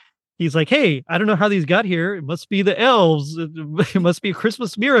 and he's like, hey, I don't know how these got here. It must be the elves. It must be a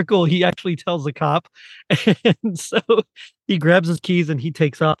Christmas miracle, he actually tells the cop. And so he grabs his keys and he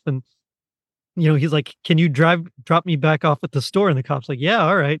takes off, and he's like, can you drop me back off at the store? And the cop's like, yeah,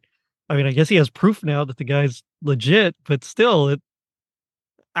 all right. I mean, I guess he has proof now that the guy's legit, but still,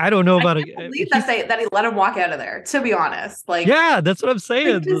 I don't know about it. I believe that he let him walk out of there, to be honest. Like, yeah, that's what I'm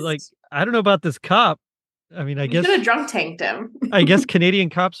saying. Like, I don't know about this cop. I mean, I guess should have drunk tanked him. I guess Canadian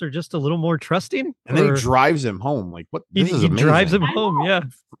cops are just a little more trusting. And then he drives him home. Like, what? This is amazing. He drives him home. Yeah.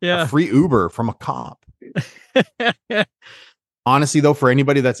 Yeah. A free Uber from a cop. Honestly, though, for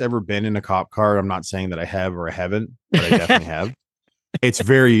anybody that's ever been in a cop car, I'm not saying that I have or I haven't, but I definitely have. It's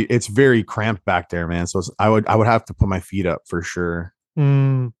very cramped back there, man. So I would have to put my feet up for sure.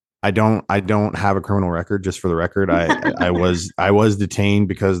 I don't have a criminal record, just for the record. I was detained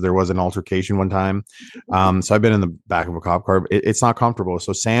because there was an altercation one time. So I've been in the back of a cop car. It's not comfortable.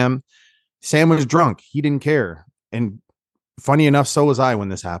 So Sam was drunk. He didn't care. And funny enough, so was I when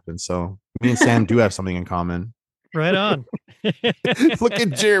this happened. So me and Sam do have something in common. Right on. Look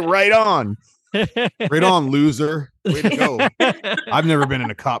at Jer, right on. Right on, loser. Way to go. I've never been in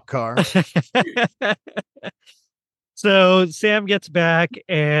a cop car. So Sam gets back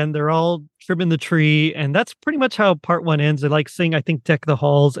and they're all trimming the tree, and that's pretty much how part 1 ends. They like sing, I think, Deck the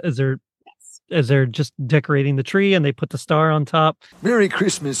Halls as they're just decorating the tree, and they put the star on top. Merry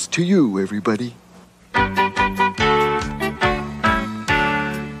Christmas to you, everybody.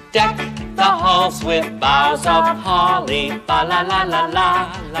 Deck the halls with boughs of holly, ba la la la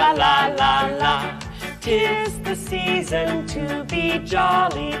la la la la la. 'Tis the season to be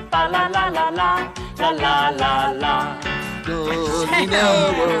jolly. Fa la la la la, la la la la.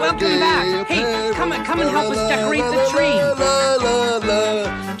 Welcome back. Hey, come and help us decorate the tree.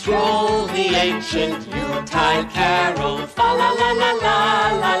 Troll the ancient Yuletide carol. Fa la la la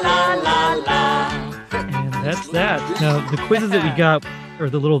la, la la la la. And that's that. Now, the quizzes that we got, or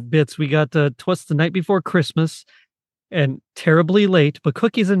the little bits, we got Twas the Night Before Christmas and Terribly Late, but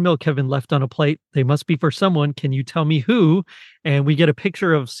cookies and milk have been left on a plate. They must be for someone. Can you tell me who? And we get a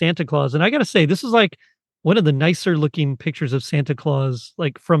picture of Santa Claus. And I got to say, this is like one of the nicer looking pictures of Santa Claus,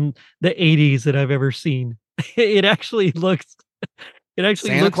 like from the 80s that I've ever seen. It actually looks,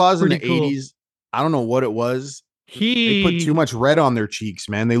 Santa Claus in the cool. 80s. I don't know what it was. They put too much red on their cheeks,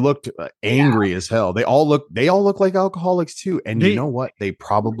 man. They looked angry as hell. They all look like alcoholics too. And you know what? They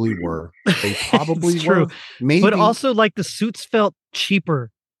probably were. They probably were. True. Maybe. But also, like, the suits felt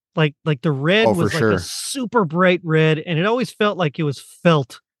cheaper. Like the red was like a super bright red, and it always felt like it was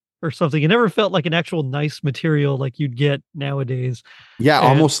felt or something. It never felt like an actual nice material like you'd get nowadays. Yeah,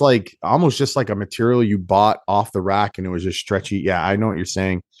 almost just like a material you bought off the rack and it was just stretchy. Yeah, I know what you're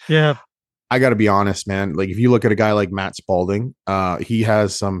saying. Yeah. I got to be honest, man. Like, if you look at a guy like Matt Spalding, he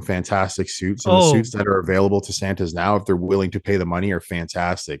has some fantastic suits, and the suits that are available to Santas now, if they're willing to pay the money, are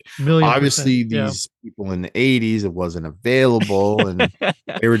fantastic. Obviously, these people in the 80s, it wasn't available, and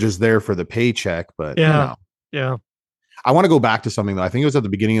they were just there for the paycheck. But yeah. I want to go back to something though. I think it was at the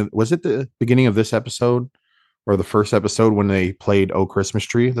beginning the beginning of this episode or the first episode when they played "Oh Christmas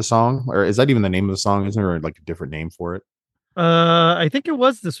Tree," the song, or is that even the name of the song? Isn't there like a different name for it? I think it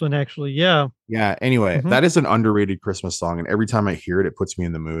was this one actually. Yeah. Anyway, that is an underrated Christmas song, and every time I hear it, it puts me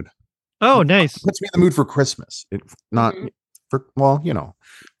in the mood. Oh, nice. It puts me in the mood for Christmas. For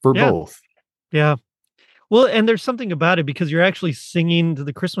both. Yeah. Well, and there's something about it because you're actually singing to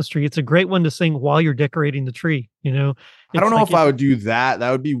the Christmas tree. It's a great one to sing while you're decorating the tree. You know, I don't know if I would do that.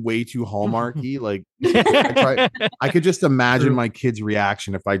 That would be way too Hallmarky. Like, I could just imagine my kid's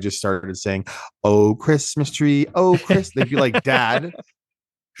reaction if I just started saying, "Oh, Christmas tree, oh, Chris." They'd be like, "Dad,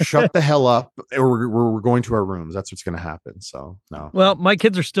 shut the hell up, or we're going to our rooms." That's what's going to happen. So no. Well, my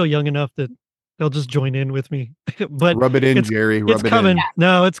kids are still young enough that they'll just join in with me. But rub it in, Jerry. It's coming.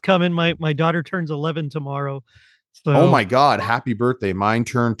 No, it's coming. My daughter turns 11 tomorrow. So. Oh my God! Happy birthday! Mine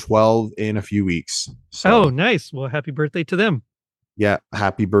turned 12 in a few weeks. So. Oh, nice. Well, happy birthday to them. Yeah,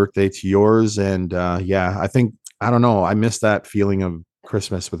 happy birthday to yours. And I think I don't know. I miss that feeling of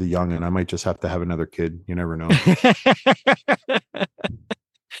Christmas with a youngin'. I might just have to have another kid. You never know.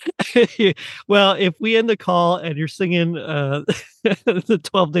 Well, if we end the call and you're singing the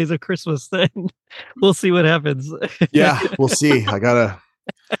 12 Days of Christmas, then we'll see what happens. Yeah, we'll see. I gotta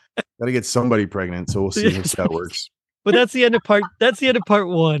get somebody pregnant, so we'll see if that works. But that's the end of part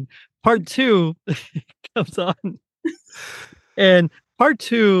one. Part two comes on, and part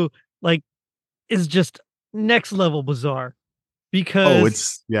two is just next level bizarre.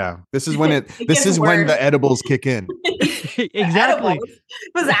 Because this is when the edibles kick in. Exactly. It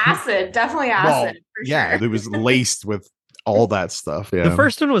was acid, definitely acid. Well, it was laced with all that stuff. Yeah. The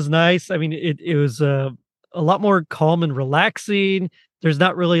first one was nice. I mean, it was a lot more calm and relaxing. There's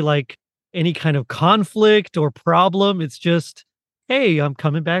not really like any kind of conflict or problem. It's just, hey, I'm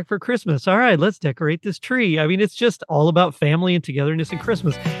coming back for Christmas. All right, let's decorate this tree. I mean, it's just all about family and togetherness and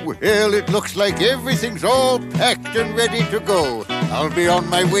Christmas. Well, it looks like everything's all packed and ready to go. I'll be on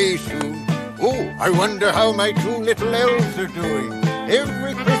my way soon. Oh, I wonder how my two little elves are doing.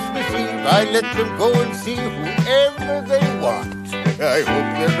 Every Christmas Eve, I let them go and see whoever they want. I hope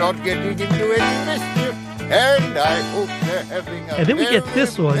they're not getting into any mischief, and I hope they're having a... And then we get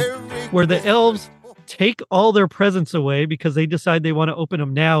this one, where the elves take all their presents away because they decide they want to open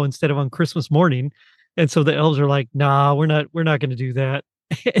them now instead of on Christmas morning. And so the elves are like, nah, we're not going to do that.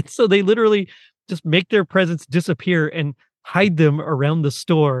 And so they literally just make their presents disappear and hide them around the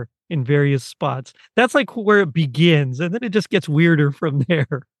store in various spots. That's like where it begins. And then it just gets weirder from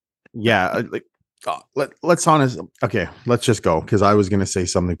there. Yeah. Let's okay, let's just go. Cause I was going to say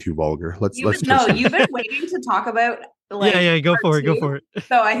something too vulgar. You've been waiting to talk about go for it.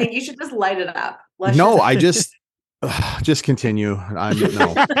 So I think you should just light it up. I just continue.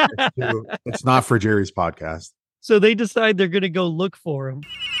 It's not for Jerry's podcast. So they decide they're going to go look for him.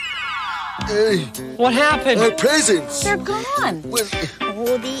 Hey, what happened? Presents. They're gone.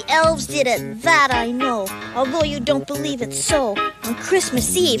 Oh, the elves did it. That I know. Although you don't believe it so. On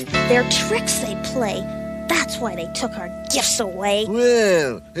Christmas Eve, there are tricks they play. That's why they took our gifts away.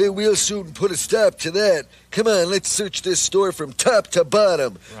 Well, we'll soon put a stop to that. Come on, let's search this store from top to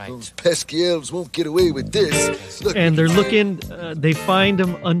bottom. Right. Those pesky elves won't get away with this. Look, And they're looking, they find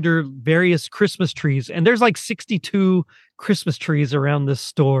them under various Christmas trees. And there's like 62 Christmas trees around this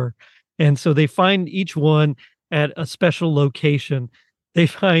store. And so they find each one at a special location. They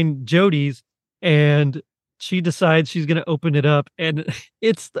find Jody's, and she decides she's going to open it up. And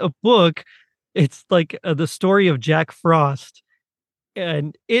it's a book. It's like the story of Jack Frost.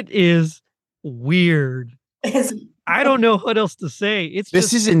 And it is weird. I don't know what else to say.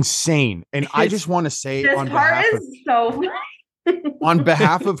 This is insane. And I just want to say This part is so on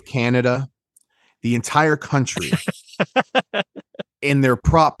behalf of Canada, the entire country, and their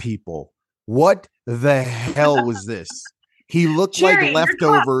prop people, what the hell was this? He looked Jerry, like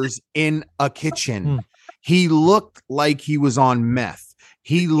you're leftovers in a kitchen. He looked like he was on meth.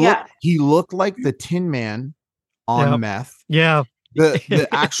 He looked like the Tin Man on meth. Yeah. The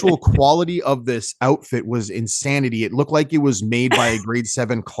actual quality of this outfit was insanity. It looked like it was made by a grade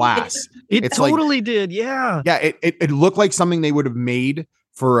 7 class. It's totally did. Yeah. Yeah. It looked like something they would have made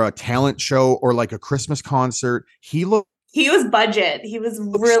for a talent show or like a Christmas concert. He was budget. He was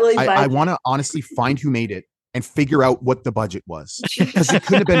really budget. I want to honestly find who made it and figure out what the budget was, because it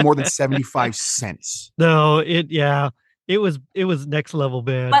couldn't have been more than 75 cents. No, it was next level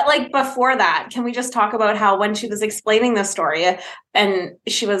bad. But like before that, can we just talk about how when she was explaining the story and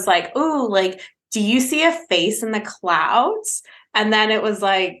she was like, "Ooh, like, do you see a face in the clouds?" And then it was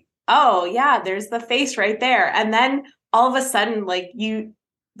like, "Oh yeah, there's the face right there." And then all of a sudden, I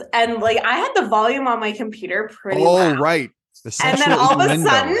had the volume on my computer pretty loud. Right. And then all of a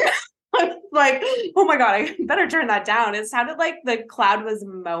sudden, like, oh my God, I better turn that down. It sounded like the cloud was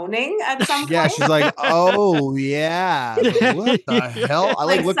moaning at some point. Yeah, she's like, oh yeah. What the hell? I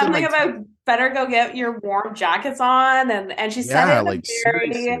like something about better go get your warm jackets on, and she said it in a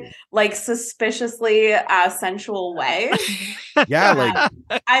very seriously. like suspiciously sensual way. Yeah,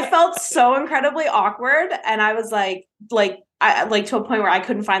 I felt so incredibly awkward, and I was like to a point where I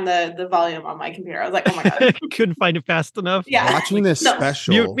couldn't find the volume on my computer. I was like, oh my God. Couldn't find it fast enough. Yeah. Watching this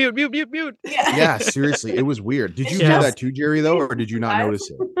special. Mute. Yeah, seriously. It was weird. Did you hear that too, Jerry, though, or did you not notice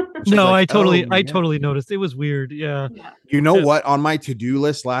it? No, like, I totally noticed. It was weird. Yeah. You know what? On my to-do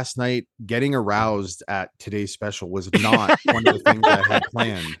list last night, getting aroused at today's special was not one of the things I had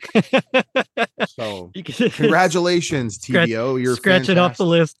planned. So congratulations, TBO. You're scratch it off the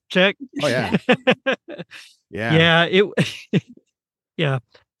list. Check. Oh yeah. Yeah. Yeah.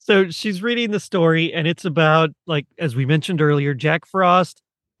 So she's reading the story, and it's about, like, as we mentioned earlier, Jack Frost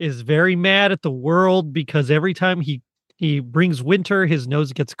is very mad at the world because every time he brings winter, his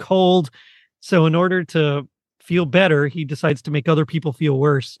nose gets cold. So in order to feel better, he decides to make other people feel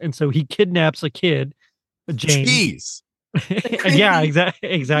worse. And so he kidnaps a kid, James. Jeez. Yeah,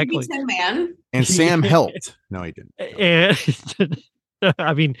 exactly. Man. And Sam helped. No, he didn't. And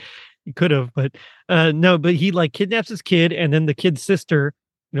I mean, he could have, but no, but he like kidnaps his kid, and then the kid's sister,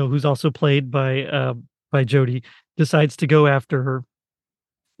 who's also played by Jody, decides to go after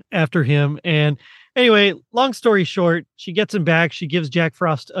him. And anyway, long story short, she gets him back. She gives Jack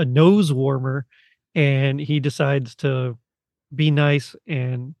Frost a nose warmer, and he decides to be nice.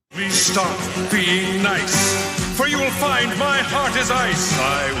 And please stop being nice, for you will find my heart is ice.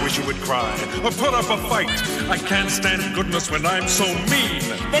 I wish you would cry or put up a fight. I can't stand goodness when I'm so mean.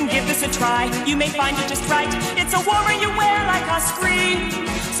 Then give this a try, you may find it just right. It's a warmer you wear like a screen,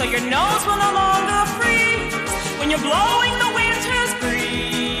 so your nose will no longer freeze when you're blowing the winter's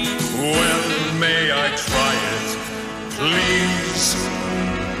breeze. Well, may I try it, please?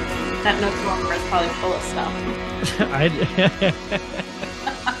 That nose warmer is probably full of stuff.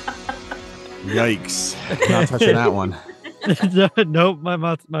 Yikes. Not touching that one. Nope, my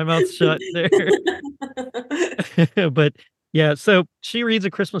mouth's shut there. But yeah, so she reads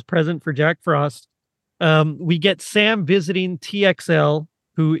A Christmas Present for Jack Frost. We get Sam visiting TXL,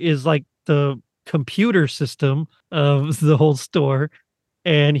 who is like the computer system of the whole store.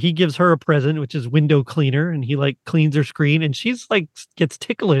 And he gives her a present, which is window cleaner, and he like cleans her screen, and she's like gets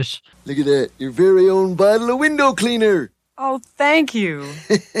ticklish. Look at that, your very own bottle of window cleaner. Oh, thank you.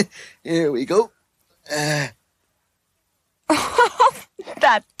 Here we go. That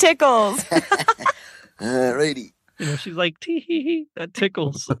tickles. Alrighty. She's like, tee, that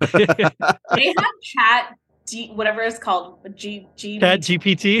tickles. They had chat, whatever it's called, Chat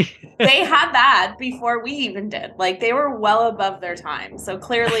GPT. They had that before we even did. Like, they were well above their time. So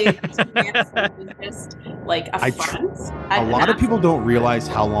clearly, it was just like a front. A lot of people don't realize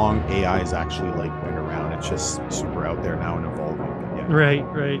how long AI has actually like been around. It's just super out there now and evolving. Yeah. Right.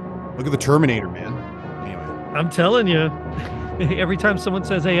 Look at the Terminator, man. I'm telling you, every time someone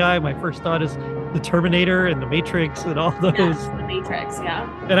says AI, my first thought is the Terminator and the Matrix and all those. Yeah, the Matrix,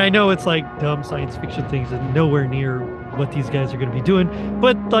 yeah. And I know it's like dumb science fiction things and nowhere near what these guys are going to be doing,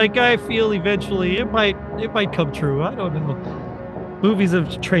 but like I feel eventually it might come true. I don't know. Movies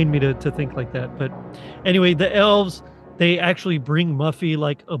have trained me to think like that. But anyway, the elves, they actually bring Muffy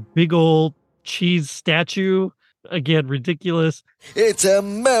like a big old cheese statue. Again, ridiculous. It's a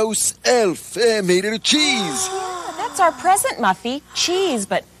mouse elf made out of cheese. That's our present, Muffy. Cheese,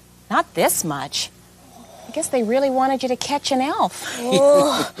 but not this much. I guess they really wanted you to catch an elf.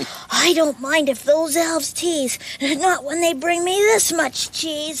 Oh, I don't mind if those elves tease. Not when they bring me this much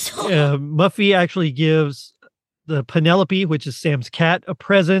cheese. Muffy actually gives the Penelope, which is Sam's cat, a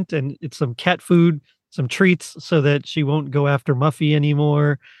present, and it's some cat food, some treats, so that she won't go after Muffy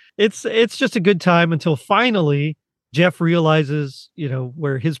anymore. It's just a good time until finally Jeff realizes,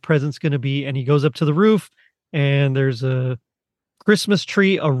 where his present's going to be, and he goes up to the roof, and there's a Christmas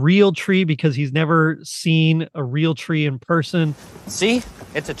tree, a real tree, because he's never seen a real tree in person. See?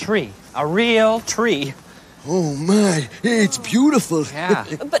 It's a tree. A real tree. Oh my, it's beautiful. Yeah.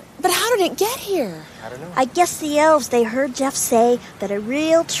 But how did it get here? I don't know. I guess the elves, they heard Jeff say that a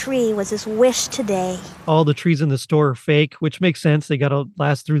real tree was his wish today. All the trees in the store are fake, which makes sense. They got to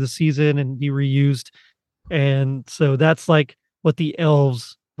last through the season and be reused. And so that's like what the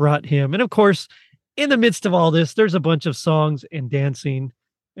elves brought him. And of course, in the midst of all this, there's a bunch of songs and dancing.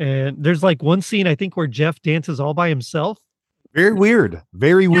 And there's like one scene, I think, where Jeff dances all by himself. Very weird.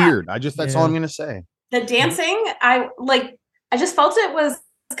 Very weird. That's all I'm going to say. The dancing, I just felt it was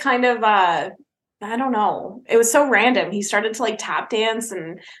kind of I don't know. It was so random. He started to like tap dance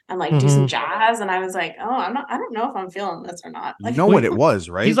and like do some jazz, and I was like, oh, I don't know if I'm feeling this or not. Like, You know what it was,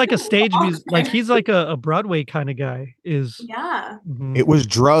 right? He's like a stage music, like he's like a Broadway kind of guy. Yeah. It was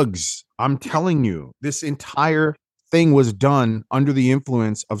drugs. I'm telling you, this entire thing was done under the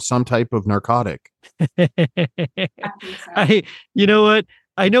influence of some type of narcotic. You know what?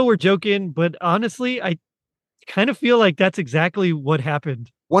 I know we're joking, but honestly, I kind of feel like that's exactly what happened.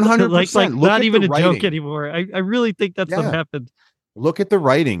 100%. Like not even a joke anymore. I really think that's what happened. Look at the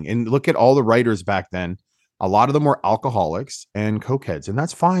writing and look at all the writers back then. A lot of them were alcoholics and cokeheads, and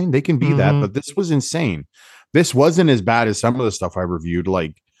that's fine. They can be that, but this was insane. This wasn't as bad as some of the stuff I reviewed,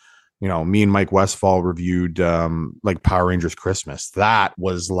 like, me and Mike Westfall reviewed like Power Rangers Christmas. That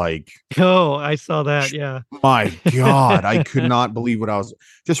was like, oh, I saw that. Yeah. My God, I could not believe what I was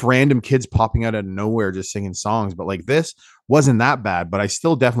just random kids popping out of nowhere, just singing songs. But like this wasn't that bad, but I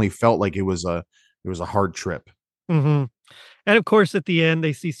still definitely felt like it was a hard trip. And of course, at the end,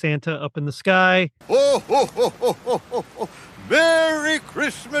 they see Santa up in the sky. Oh, ho, ho, ho, ho, ho, ho. Merry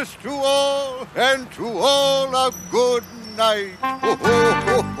Christmas to all, and to all a good night. Ho, ho,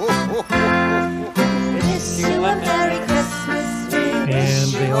 ho, ho, ho, ho. Wish you a Merry Christmas.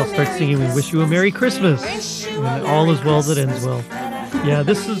 And they all start singing, "We wish you a Merry Christmas." And all is well that ends well. Yeah,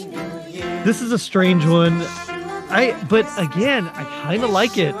 this is a strange one. But again, I kind of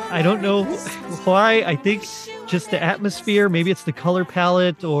like it. I don't know why. I think just the atmosphere, maybe it's the color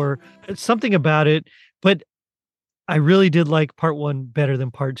palette or something about it. But I really did like part one better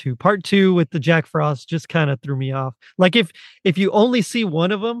than part two. Part two with the Jack Frost just kind of threw me off. Like if you only see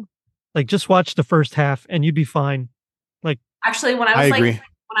one of them, like just watch the first half and you'd be fine. Like actually, when I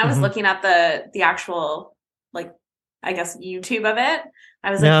was looking at the actual, like, I guess YouTube of it,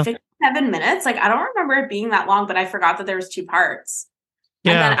 I was like 57 minutes. Like I don't remember it being that long, but I forgot that there was two parts.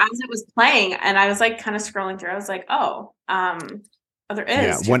 Yeah. And then as it was playing, and I was like kind of scrolling through, I was like, there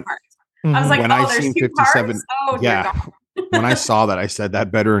is two parts. I was like, when I there's seen 57. Oh, yeah. When I saw that, I said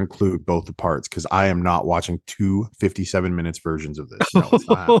that better include both the parts because I am not watching two 57 minutes versions of this. No, it's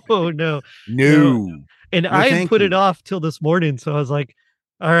not no. And No, I put it off till this morning, so I was like,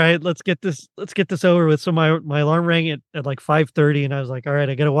 all right, let's get this over with. So my alarm rang at like 5:30, and I was like, all right,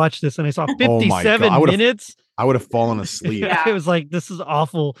 I gotta watch this. And I saw 57 minutes. I would have fallen asleep. Yeah. It was like, this is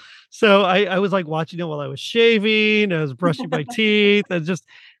awful. So I was like watching it while I was shaving, I was brushing my teeth, and just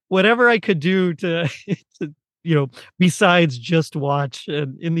whatever I could do to besides just watch.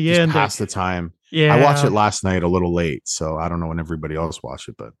 And in the just end, pass the time. Yeah, I watched it last night a little late, so I don't know when everybody else watched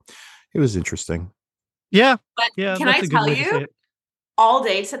it, but it was interesting. Yeah, but yeah. Can I tell you? All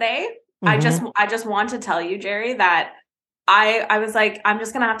day today, I just want to tell you, Jerry, that I was like, I'm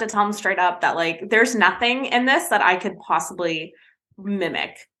just gonna have to tell him straight up that like there's nothing in this that I could possibly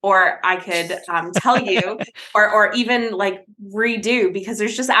mimic or I could tell you or even like redo, because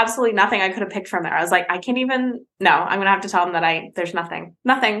there's just absolutely nothing I could have picked from there. I was like, I can't even. No, I'm gonna have to tell him that there's nothing.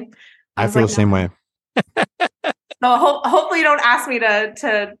 I feel the same way. So hopefully you don't ask me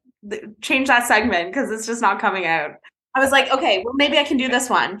to change that segment because it's just not coming out. I was like, okay, well, maybe I can do this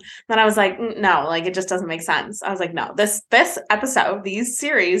one. Then I was like, no, like it just doesn't make sense. I was like, no, this episode, these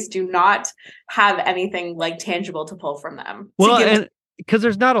series do not have anything like tangible to pull from them. Well, and because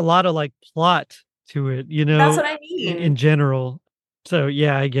there's not a lot of like plot to it, you know. That's what I mean. In general. So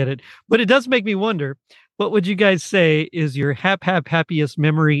yeah, I get it. But it does make me wonder, what would you guys say is your happiest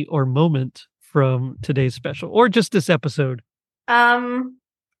memory or moment from today's special or just this episode?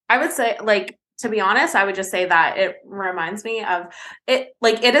 I would say, like, to be honest, I would just say that it reminds me of it.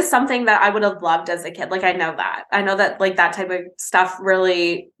 Like, it is something that I would have loved as a kid. Like, I know that like that type of stuff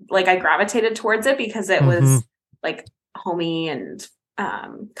really, like, I gravitated towards it because it was like homey and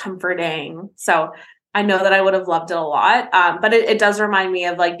comforting. So I know that I would have loved it a lot. But it does remind me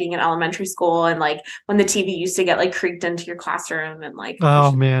of like being in elementary school and like when the TV used to get like creaked into your classroom and like,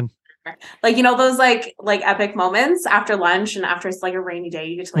 oh man. Like, you know, those like epic moments after lunch and after it's like a rainy day,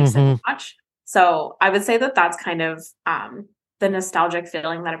 you get to like sit and watch. So I would say that that's kind of the nostalgic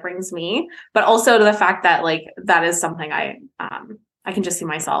feeling that it brings me, but also to the fact that like that is something I can just see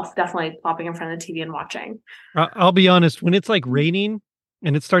myself definitely popping in front of the TV and watching. I'll be honest, when it's like raining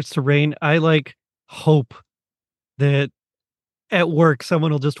and it starts to rain, I like hope that at work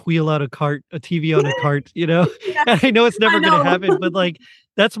someone will just wheel out a TV on a cart, you know. And I know it's never going to happen, but like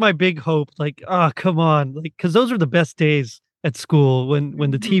that's my big hope. Like, oh, come on, like because those are the best days at school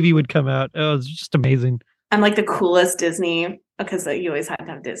when the TV would come out. Oh, it was just amazing. And like the coolest Disney, because you always had to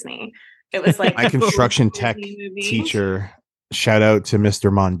have Disney. It was like my construction tech teacher. Shout out to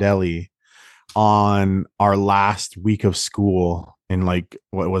Mr. Mondelli on our last week of school in like,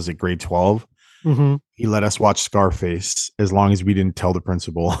 what was it, grade 12? He let us watch Scarface as long as we didn't tell the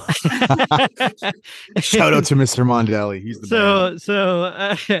principal. Shout out to Mr. Mondelli. He's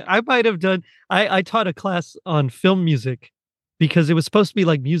the man. I might have done. I taught a class on film music because it was supposed to be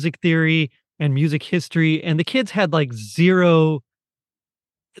like music theory and music history, and the kids had like zero.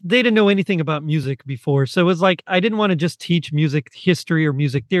 They didn't know anything about music before, so it was like I didn't want to just teach music history or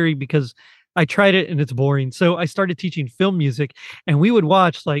music theory because I tried it and it's boring. So I started teaching film music, and we would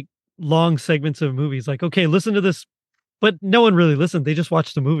watch like long segments of movies. Like, okay, listen to this, but no one really listened. They just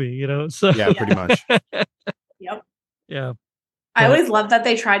watched the movie, you know. So yeah, pretty much. Yep. Yeah. I always loved that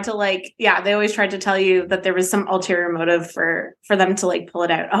they tried to like, they always tried to tell you that there was some ulterior motive for them to like pull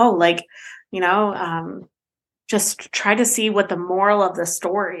it out. Oh, like, you know, just try to see what the moral of the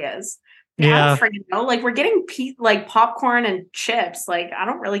story is. Yeah. I don't freaking know. Like, we're getting like popcorn and chips. Like, I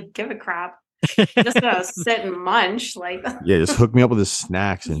don't really give a crap. Just gonna sit and munch. Like, yeah, just hook me up with the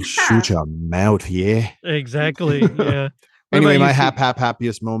snacks and shoot your mouth. Yeah, exactly. Yeah. Anyway, my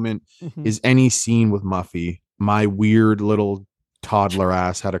happiest moment is any scene with Muffy. My weird little toddler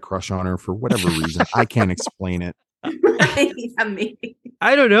ass had a crush on her for whatever reason. I can't explain it. Yeah, me.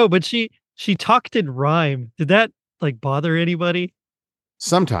 I don't know, but she talked in rhyme. Did that like bother anybody?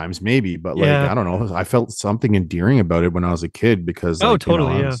 Sometimes maybe, but like, I don't know. I felt something endearing about it when I was a kid because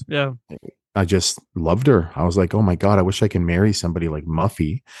totally. You know, I just loved her. I was like, oh my God, I wish I could marry somebody like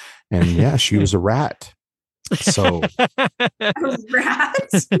Muffy. And yeah, she was a rat. So rat?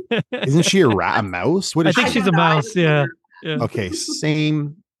 Isn't she a mouse? What is I think she's a mouse. Yeah. Okay.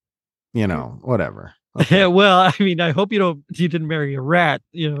 Same, you know, whatever. Okay. Yeah, well, I mean, I hope you didn't marry a rat.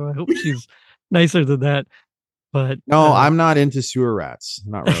 You know, I hope she's nicer than that. But no, I'm not into sewer rats.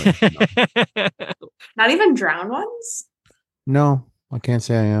 Not really. No. Not even drowned ones? No, I can't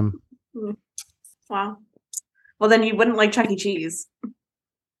say I am. Wow. Well, then you wouldn't like Chuck E. Cheese.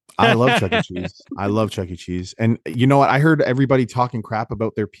 I love Chuck E. Cheese. I love Chuck E. Cheese. And you know what? I heard everybody talking crap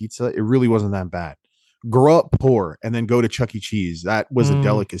about their pizza. It really wasn't that bad. Grow up poor and then go to Chuck E. Cheese. That was a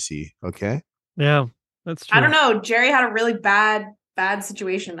delicacy. Okay. Yeah, that's true. I don't know. Jerry had a really bad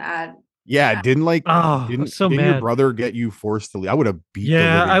situation at. Yeah, didn't your brother get you forced to leave? I would have beat.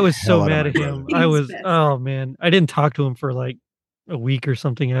 Yeah, I was so mad at him. I was. Oh man, I didn't talk to him for like a week or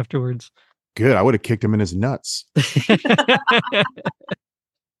something afterwards. Good. I would have kicked him in his nuts.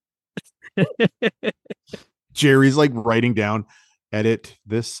 Jerry's like writing down, edit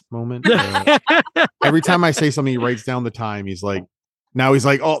this moment. Every time I say something, he writes down the time. He's like,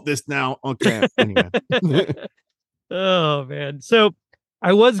 oh, this now. Okay. Anyway. Oh man. So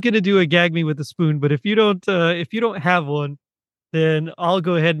I was gonna do a gag me with a spoon, but if you don't have one, then I'll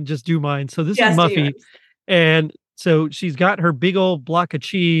go ahead and just do mine. So this is Muffy, and so she's got her big old block of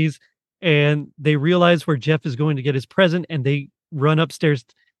cheese, and they realize where Jeff is going to get his present, and they run upstairs,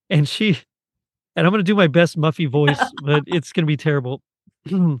 and I'm gonna do my best Muffy voice, but it's gonna be terrible.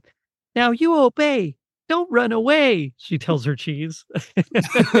 Now you obey, don't run away, she tells her cheese.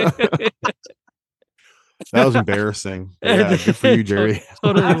 That was embarrassing. Yeah, good for you, Jerry.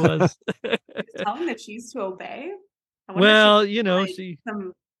 Totally was. Telling the cheese to obey. I wonder if Well, she you know, like she.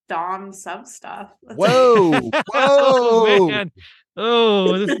 some Dom sub stuff. Whoa, Oh whoa. man.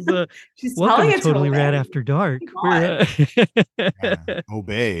 Oh, this is a She's welcome telling to it to Totally Rad obey. After Dark. God. We're,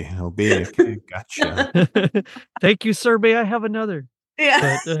 Obey. Okay, gotcha. Thank you, sir. May I have another?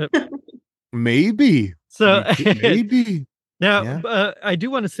 Yeah. But, Maybe. so Maybe. now, Yeah. I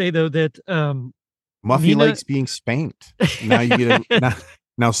do want to say though that Muffy Nina- likes being spanked. Now you get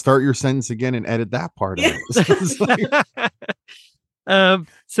now start your sentence again and edit that part out. It's like-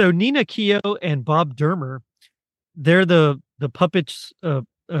 so Nina Keough and Bob Dermer, they're the puppets, the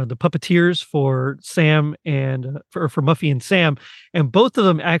puppeteers for Sam and for Muffy and Sam, and both of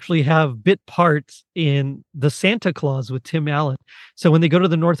them actually have bit parts in the Santa Claus with Tim Allen. So when they go to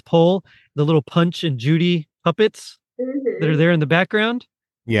the North Pole, the little Punch and Judy puppets that are there in the background.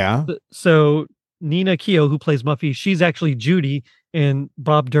 yeah. So Nina Keough, who plays Muffy, she's actually Judy, and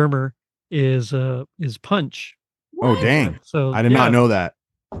Bob Dermer is Punch. Oh dang. So I did not know that.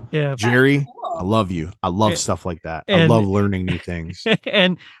 Yeah, Jerry, I love you. I love stuff like that. I and- love learning new things.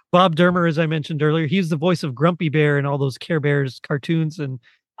 And Bob Dermer, as I mentioned earlier, he's the voice of Grumpy Bear in all those Care Bears cartoons and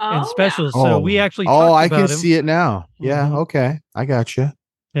specials. So we actually talked I about can him. see it now. Yeah, Mhm. okay. I got you.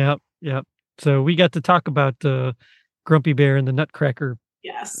 Yep. So we got to talk about Grumpy Bear and the Nutcracker.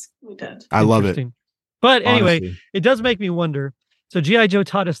 Yes, we did. I love it. Interesting. But anyway, Honestly. it does make me wonder. So G.I. Joe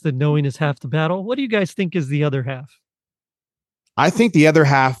taught us that knowing is half the battle. What do you guys think is the other half? I think the other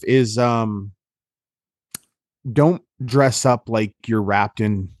half is don't dress up like you're wrapped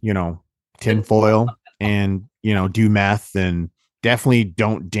in, tinfoil and, do meth, and definitely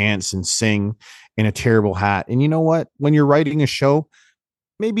don't dance and sing in a terrible hat. And you know what? When you're writing a show,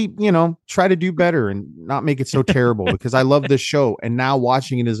 maybe, try to do better and not make it so terrible, because I love this show. And now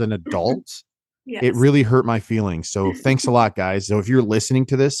watching it as an adult, it really hurt my feelings. So thanks a lot, guys. So if you're listening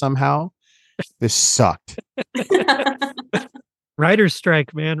to this somehow, this sucked. Writer's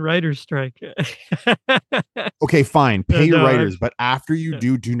strike, man. Writer's strike. Okay, fine. Pay your No, writers, but after you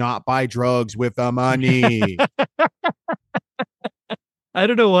do not buy drugs with the money. I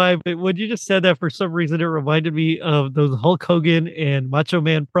don't know why, but when you just said that, for some reason, it reminded me of those Hulk Hogan and Macho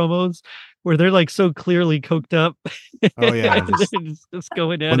Man promos where they're like so clearly coked up. Oh yeah, just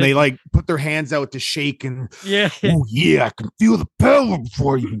going at when it. they like put their hands out to shake and Yeah. oh yeah, I can feel the power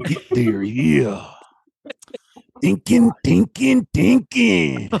before you can get there. Yeah. Thinking.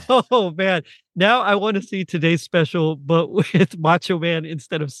 Oh man. Now I want to see today's special, but with Macho Man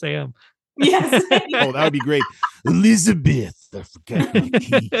instead of Sam. Yes. Oh, that would be great. Elizabeth, I forgot my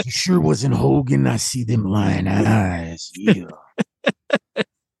key. You sure wasn't Hogan. I see them lying eyes. Yeah.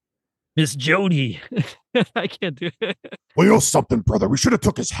 Miss Jody. I can't do it. Well, you know something, brother. We should have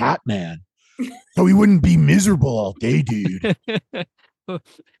took his hat, man. So he wouldn't be miserable all day, dude.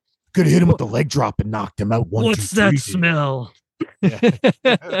 Could have hit him with the leg drop and knocked him out. What's that smell?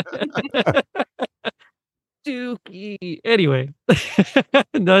 Dookie. Anyway,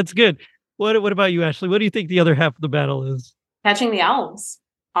 no, it's good. What about you, Ashley? What do you think the other half of the battle is? Catching the elves,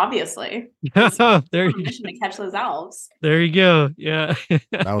 obviously. There you Mission to catch those elves. There you go. Yeah.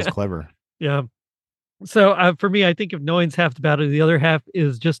 That was clever. Yeah. So for me, I think if knowing's half the battle, the other half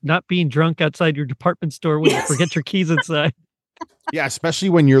is just not being drunk outside your department store when you forget your keys inside. Yeah, especially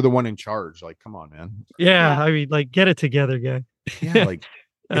when you're the one in charge. Like, come on, man. Yeah. I mean, like, get it together, guy. Yeah, like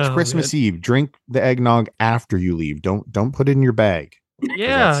it's Oh, Christmas Eve. Drink the eggnog after you leave. Don't put it in your bag.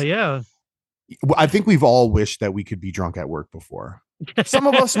 Yeah. Yeah. I think we've all wished that we could be drunk at work before. Some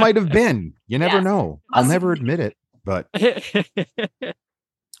of us might have been. You never Yes. know. I'll never admit it, but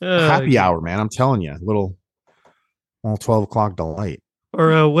Oh, happy God. hour, man. I'm telling you, little 12 o'clock delight.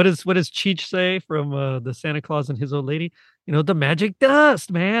 Or what does Cheech say from the Santa Claus and His Old Lady? You know, the magic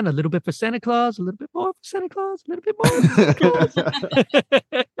dust, man. A little bit for Santa Claus, a little bit more for Santa Claus, a little bit more for Santa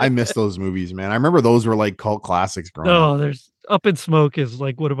Claus. I miss those movies, man. I remember those were like cult classics growing up. Oh, there's Up in Smoke is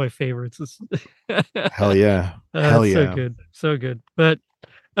like one of my favorites. Hell yeah. Hell it's yeah. So good. So good. But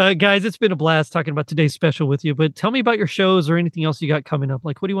guys, it's been a blast talking about today's special with you. But tell me about your shows or anything else you got coming up.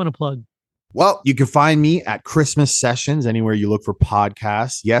 Like, what do you want to plug? Well, you can find me at Christmas Sessions anywhere you look for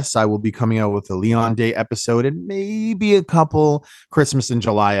podcasts. Yes, I will be coming out with a Leon Day episode and maybe a couple Christmas in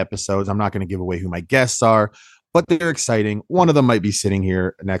July episodes. I'm not going to give away who my guests are, but they're exciting. One of them might be sitting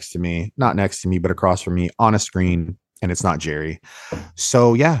here next to me, not next to me, but across from me on a screen, and it's not Jerry.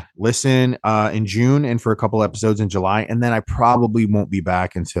 So yeah, listen in June and for a couple episodes in July, and then I probably won't be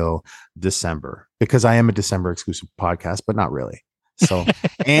back until December because I am a December exclusive podcast, but not really. So,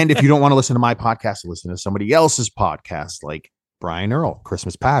 and if you don't want to listen to my podcast, listen to somebody else's podcast, like Brian Earl,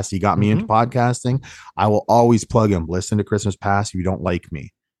 Christmas Past. He got me into podcasting. I will always plug him. Listen to Christmas Past if you don't like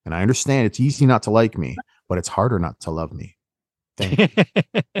me. And I understand it's easy not to like me, but it's harder not to love me. Thank you.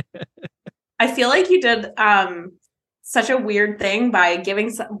 I feel like you did such a weird thing by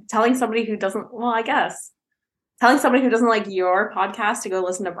telling somebody who doesn't, telling somebody who doesn't like your podcast to go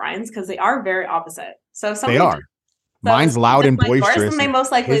listen to Brian's, because they are very opposite. So if somebody they are. Mine's loud and boisterous. And they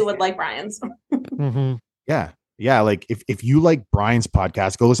most likely would like Brian's. Yeah. Like if you like Brian's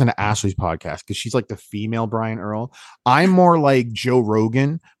podcast, go listen to Ashley's podcast because she's like the female Brian Earl. I'm more like Joe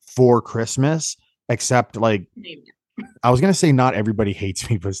Rogan for Christmas, except like I was gonna say not everybody hates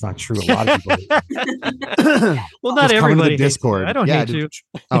me, but it's not true. A lot of people hate me. Well, not everybody hates Discord. You. I don't hate you.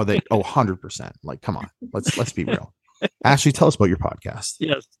 100%. Like, come on. Let's be real. Ashley, tell us about your podcast.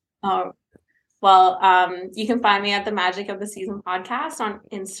 Yes. Well, you can find me at the Magic of the Season podcast on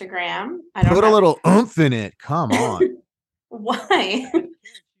Instagram. Put a little oomph in it. Come on. Why?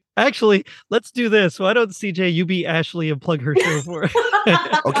 Actually, let's do this. Why don't CJ, you be Ashley and plug her show for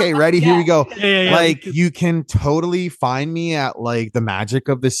her? Okay, ready? Here we go. Yeah. Like you can totally find me at like the Magic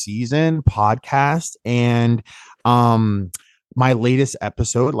of the Season podcast, and my latest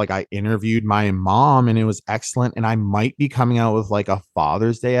episode, like I interviewed my mom and it was excellent. And I might be coming out with like a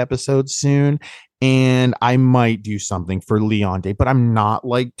Father's Day episode soon. And I might do something for Leon Day, but I'm not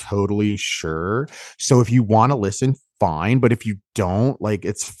like totally sure. So if you want to listen, fine. But if you don't, like,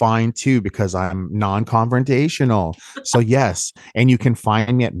 it's fine too, because I'm non-confrontational. So yes. And you can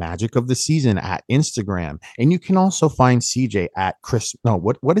find me at Magic of the Season at Instagram. And you can also find CJ at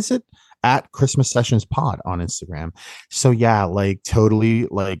what is it? At Christmas Sessions Pod on Instagram. So yeah, like totally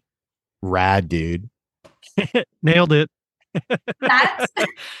like rad, dude. Nailed it. That's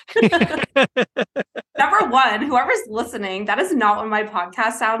number one. Whoever's listening, that is not what my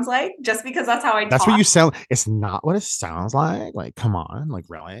podcast sounds like. Just because that's how I That's talk. what you sound. It's not what it sounds like. Like, come on, like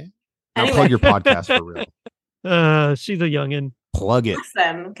really. Now plug your podcast for real. She's a youngin. Plug it.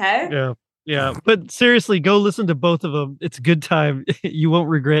 Listen, okay. Yeah, but seriously, go listen to both of them. It's a good time. You won't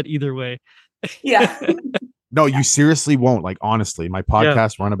regret either way. Yeah. No, you seriously won't. Like, honestly, my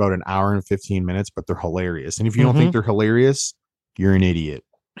podcasts run about an hour and 15 minutes, but they're hilarious. And if you don't think they're hilarious, you're an idiot.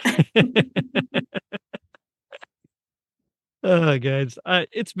 Guys, I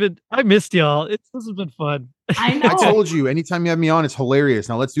missed y'all. This has been fun. I know. I told you, anytime you have me on, it's hilarious.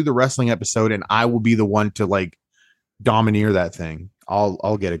 Now let's do the wrestling episode, and I will be the one to like domineer that thing.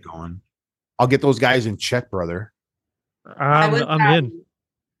 I'll get it going. I'll get those guys in check, brother. I'm in.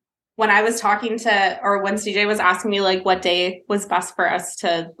 When I was talking to, or when CJ was asking me like what day was best for us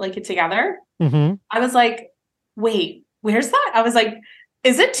to like get together, I was like, wait, where's that? I was like,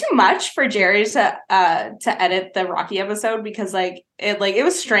 is it too much for Jerry to edit the Rocky episode? Because like it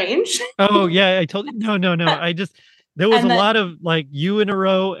was strange. Oh yeah, I told you. No. There was a lot of like you in a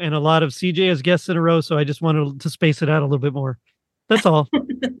row and a lot of CJ as guests in a row. So I just wanted to space it out a little bit more. That's all.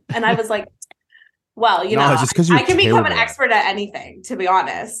 And I was like, well, you know, just I can become an expert at anything, to be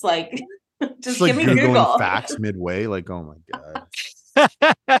honest. Like, just give me Google facts midway. Like, oh my God.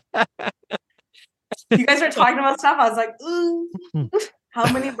 You guys are talking about stuff. I was like, ooh,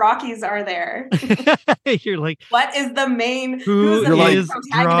 how many Rockies are there? You're like, what is the main? Who's the main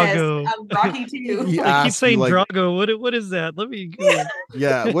protagonist of Rocky 2? I keep saying like, Drago. What is that? Let me go.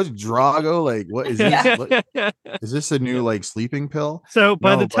 Yeah, what's Drago? Like, what is this? Yeah. What, is this a new like sleeping pill? So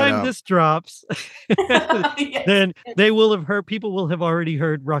by the time this drops, then people will have already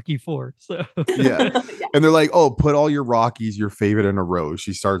heard Rocky 4. So yeah. And they're like, oh, put all your Rockies, your favorite, in a row.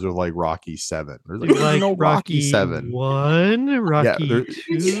 She starts with like Rocky 7. There's like no Rocky 7. 1, Rocky 2,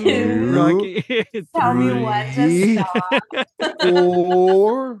 Rocky. Tell me what to stop.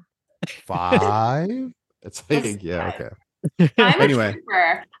 4, 5. It's like, okay. Anyway,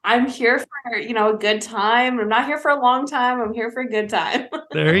 I'm here for a good time. I'm not here for a long time. I'm here for a good time.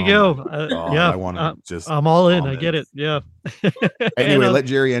 There you go. I want to I'm all in. I get it. Yeah. Anyway, let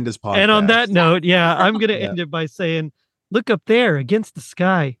Jerry end his podcast. And on that note, I'm going to end it by saying, look up there against the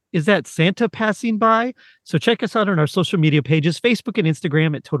sky. Is that Santa passing by? So check us out on our social media pages, Facebook and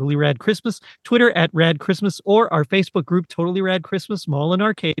Instagram at Totally Rad Christmas, Twitter at Rad Christmas, or our Facebook group, Totally Rad Christmas Mall and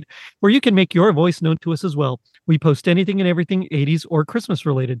Arcade, where you can make your voice known to us as well. We post anything and everything 80s or Christmas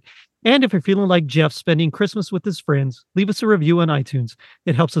related. And if you're feeling like Jeff spending Christmas with his friends, leave us a review on iTunes.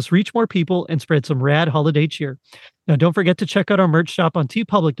 It helps us reach more people and spread some rad holiday cheer. Now, don't forget to check out our merch shop on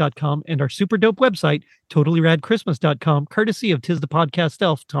tpublic.com and our super dope website, totallyradchristmas.com, courtesy of Tis the Podcast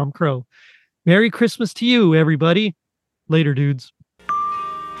Elf, Tom Crow. Merry Christmas to you, everybody. Later, dudes.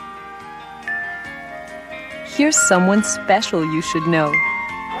 Here's someone special you should know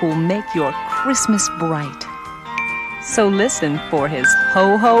who'll make your Christmas bright. So listen for his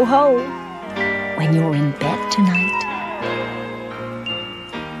ho ho ho when you're in bed tonight.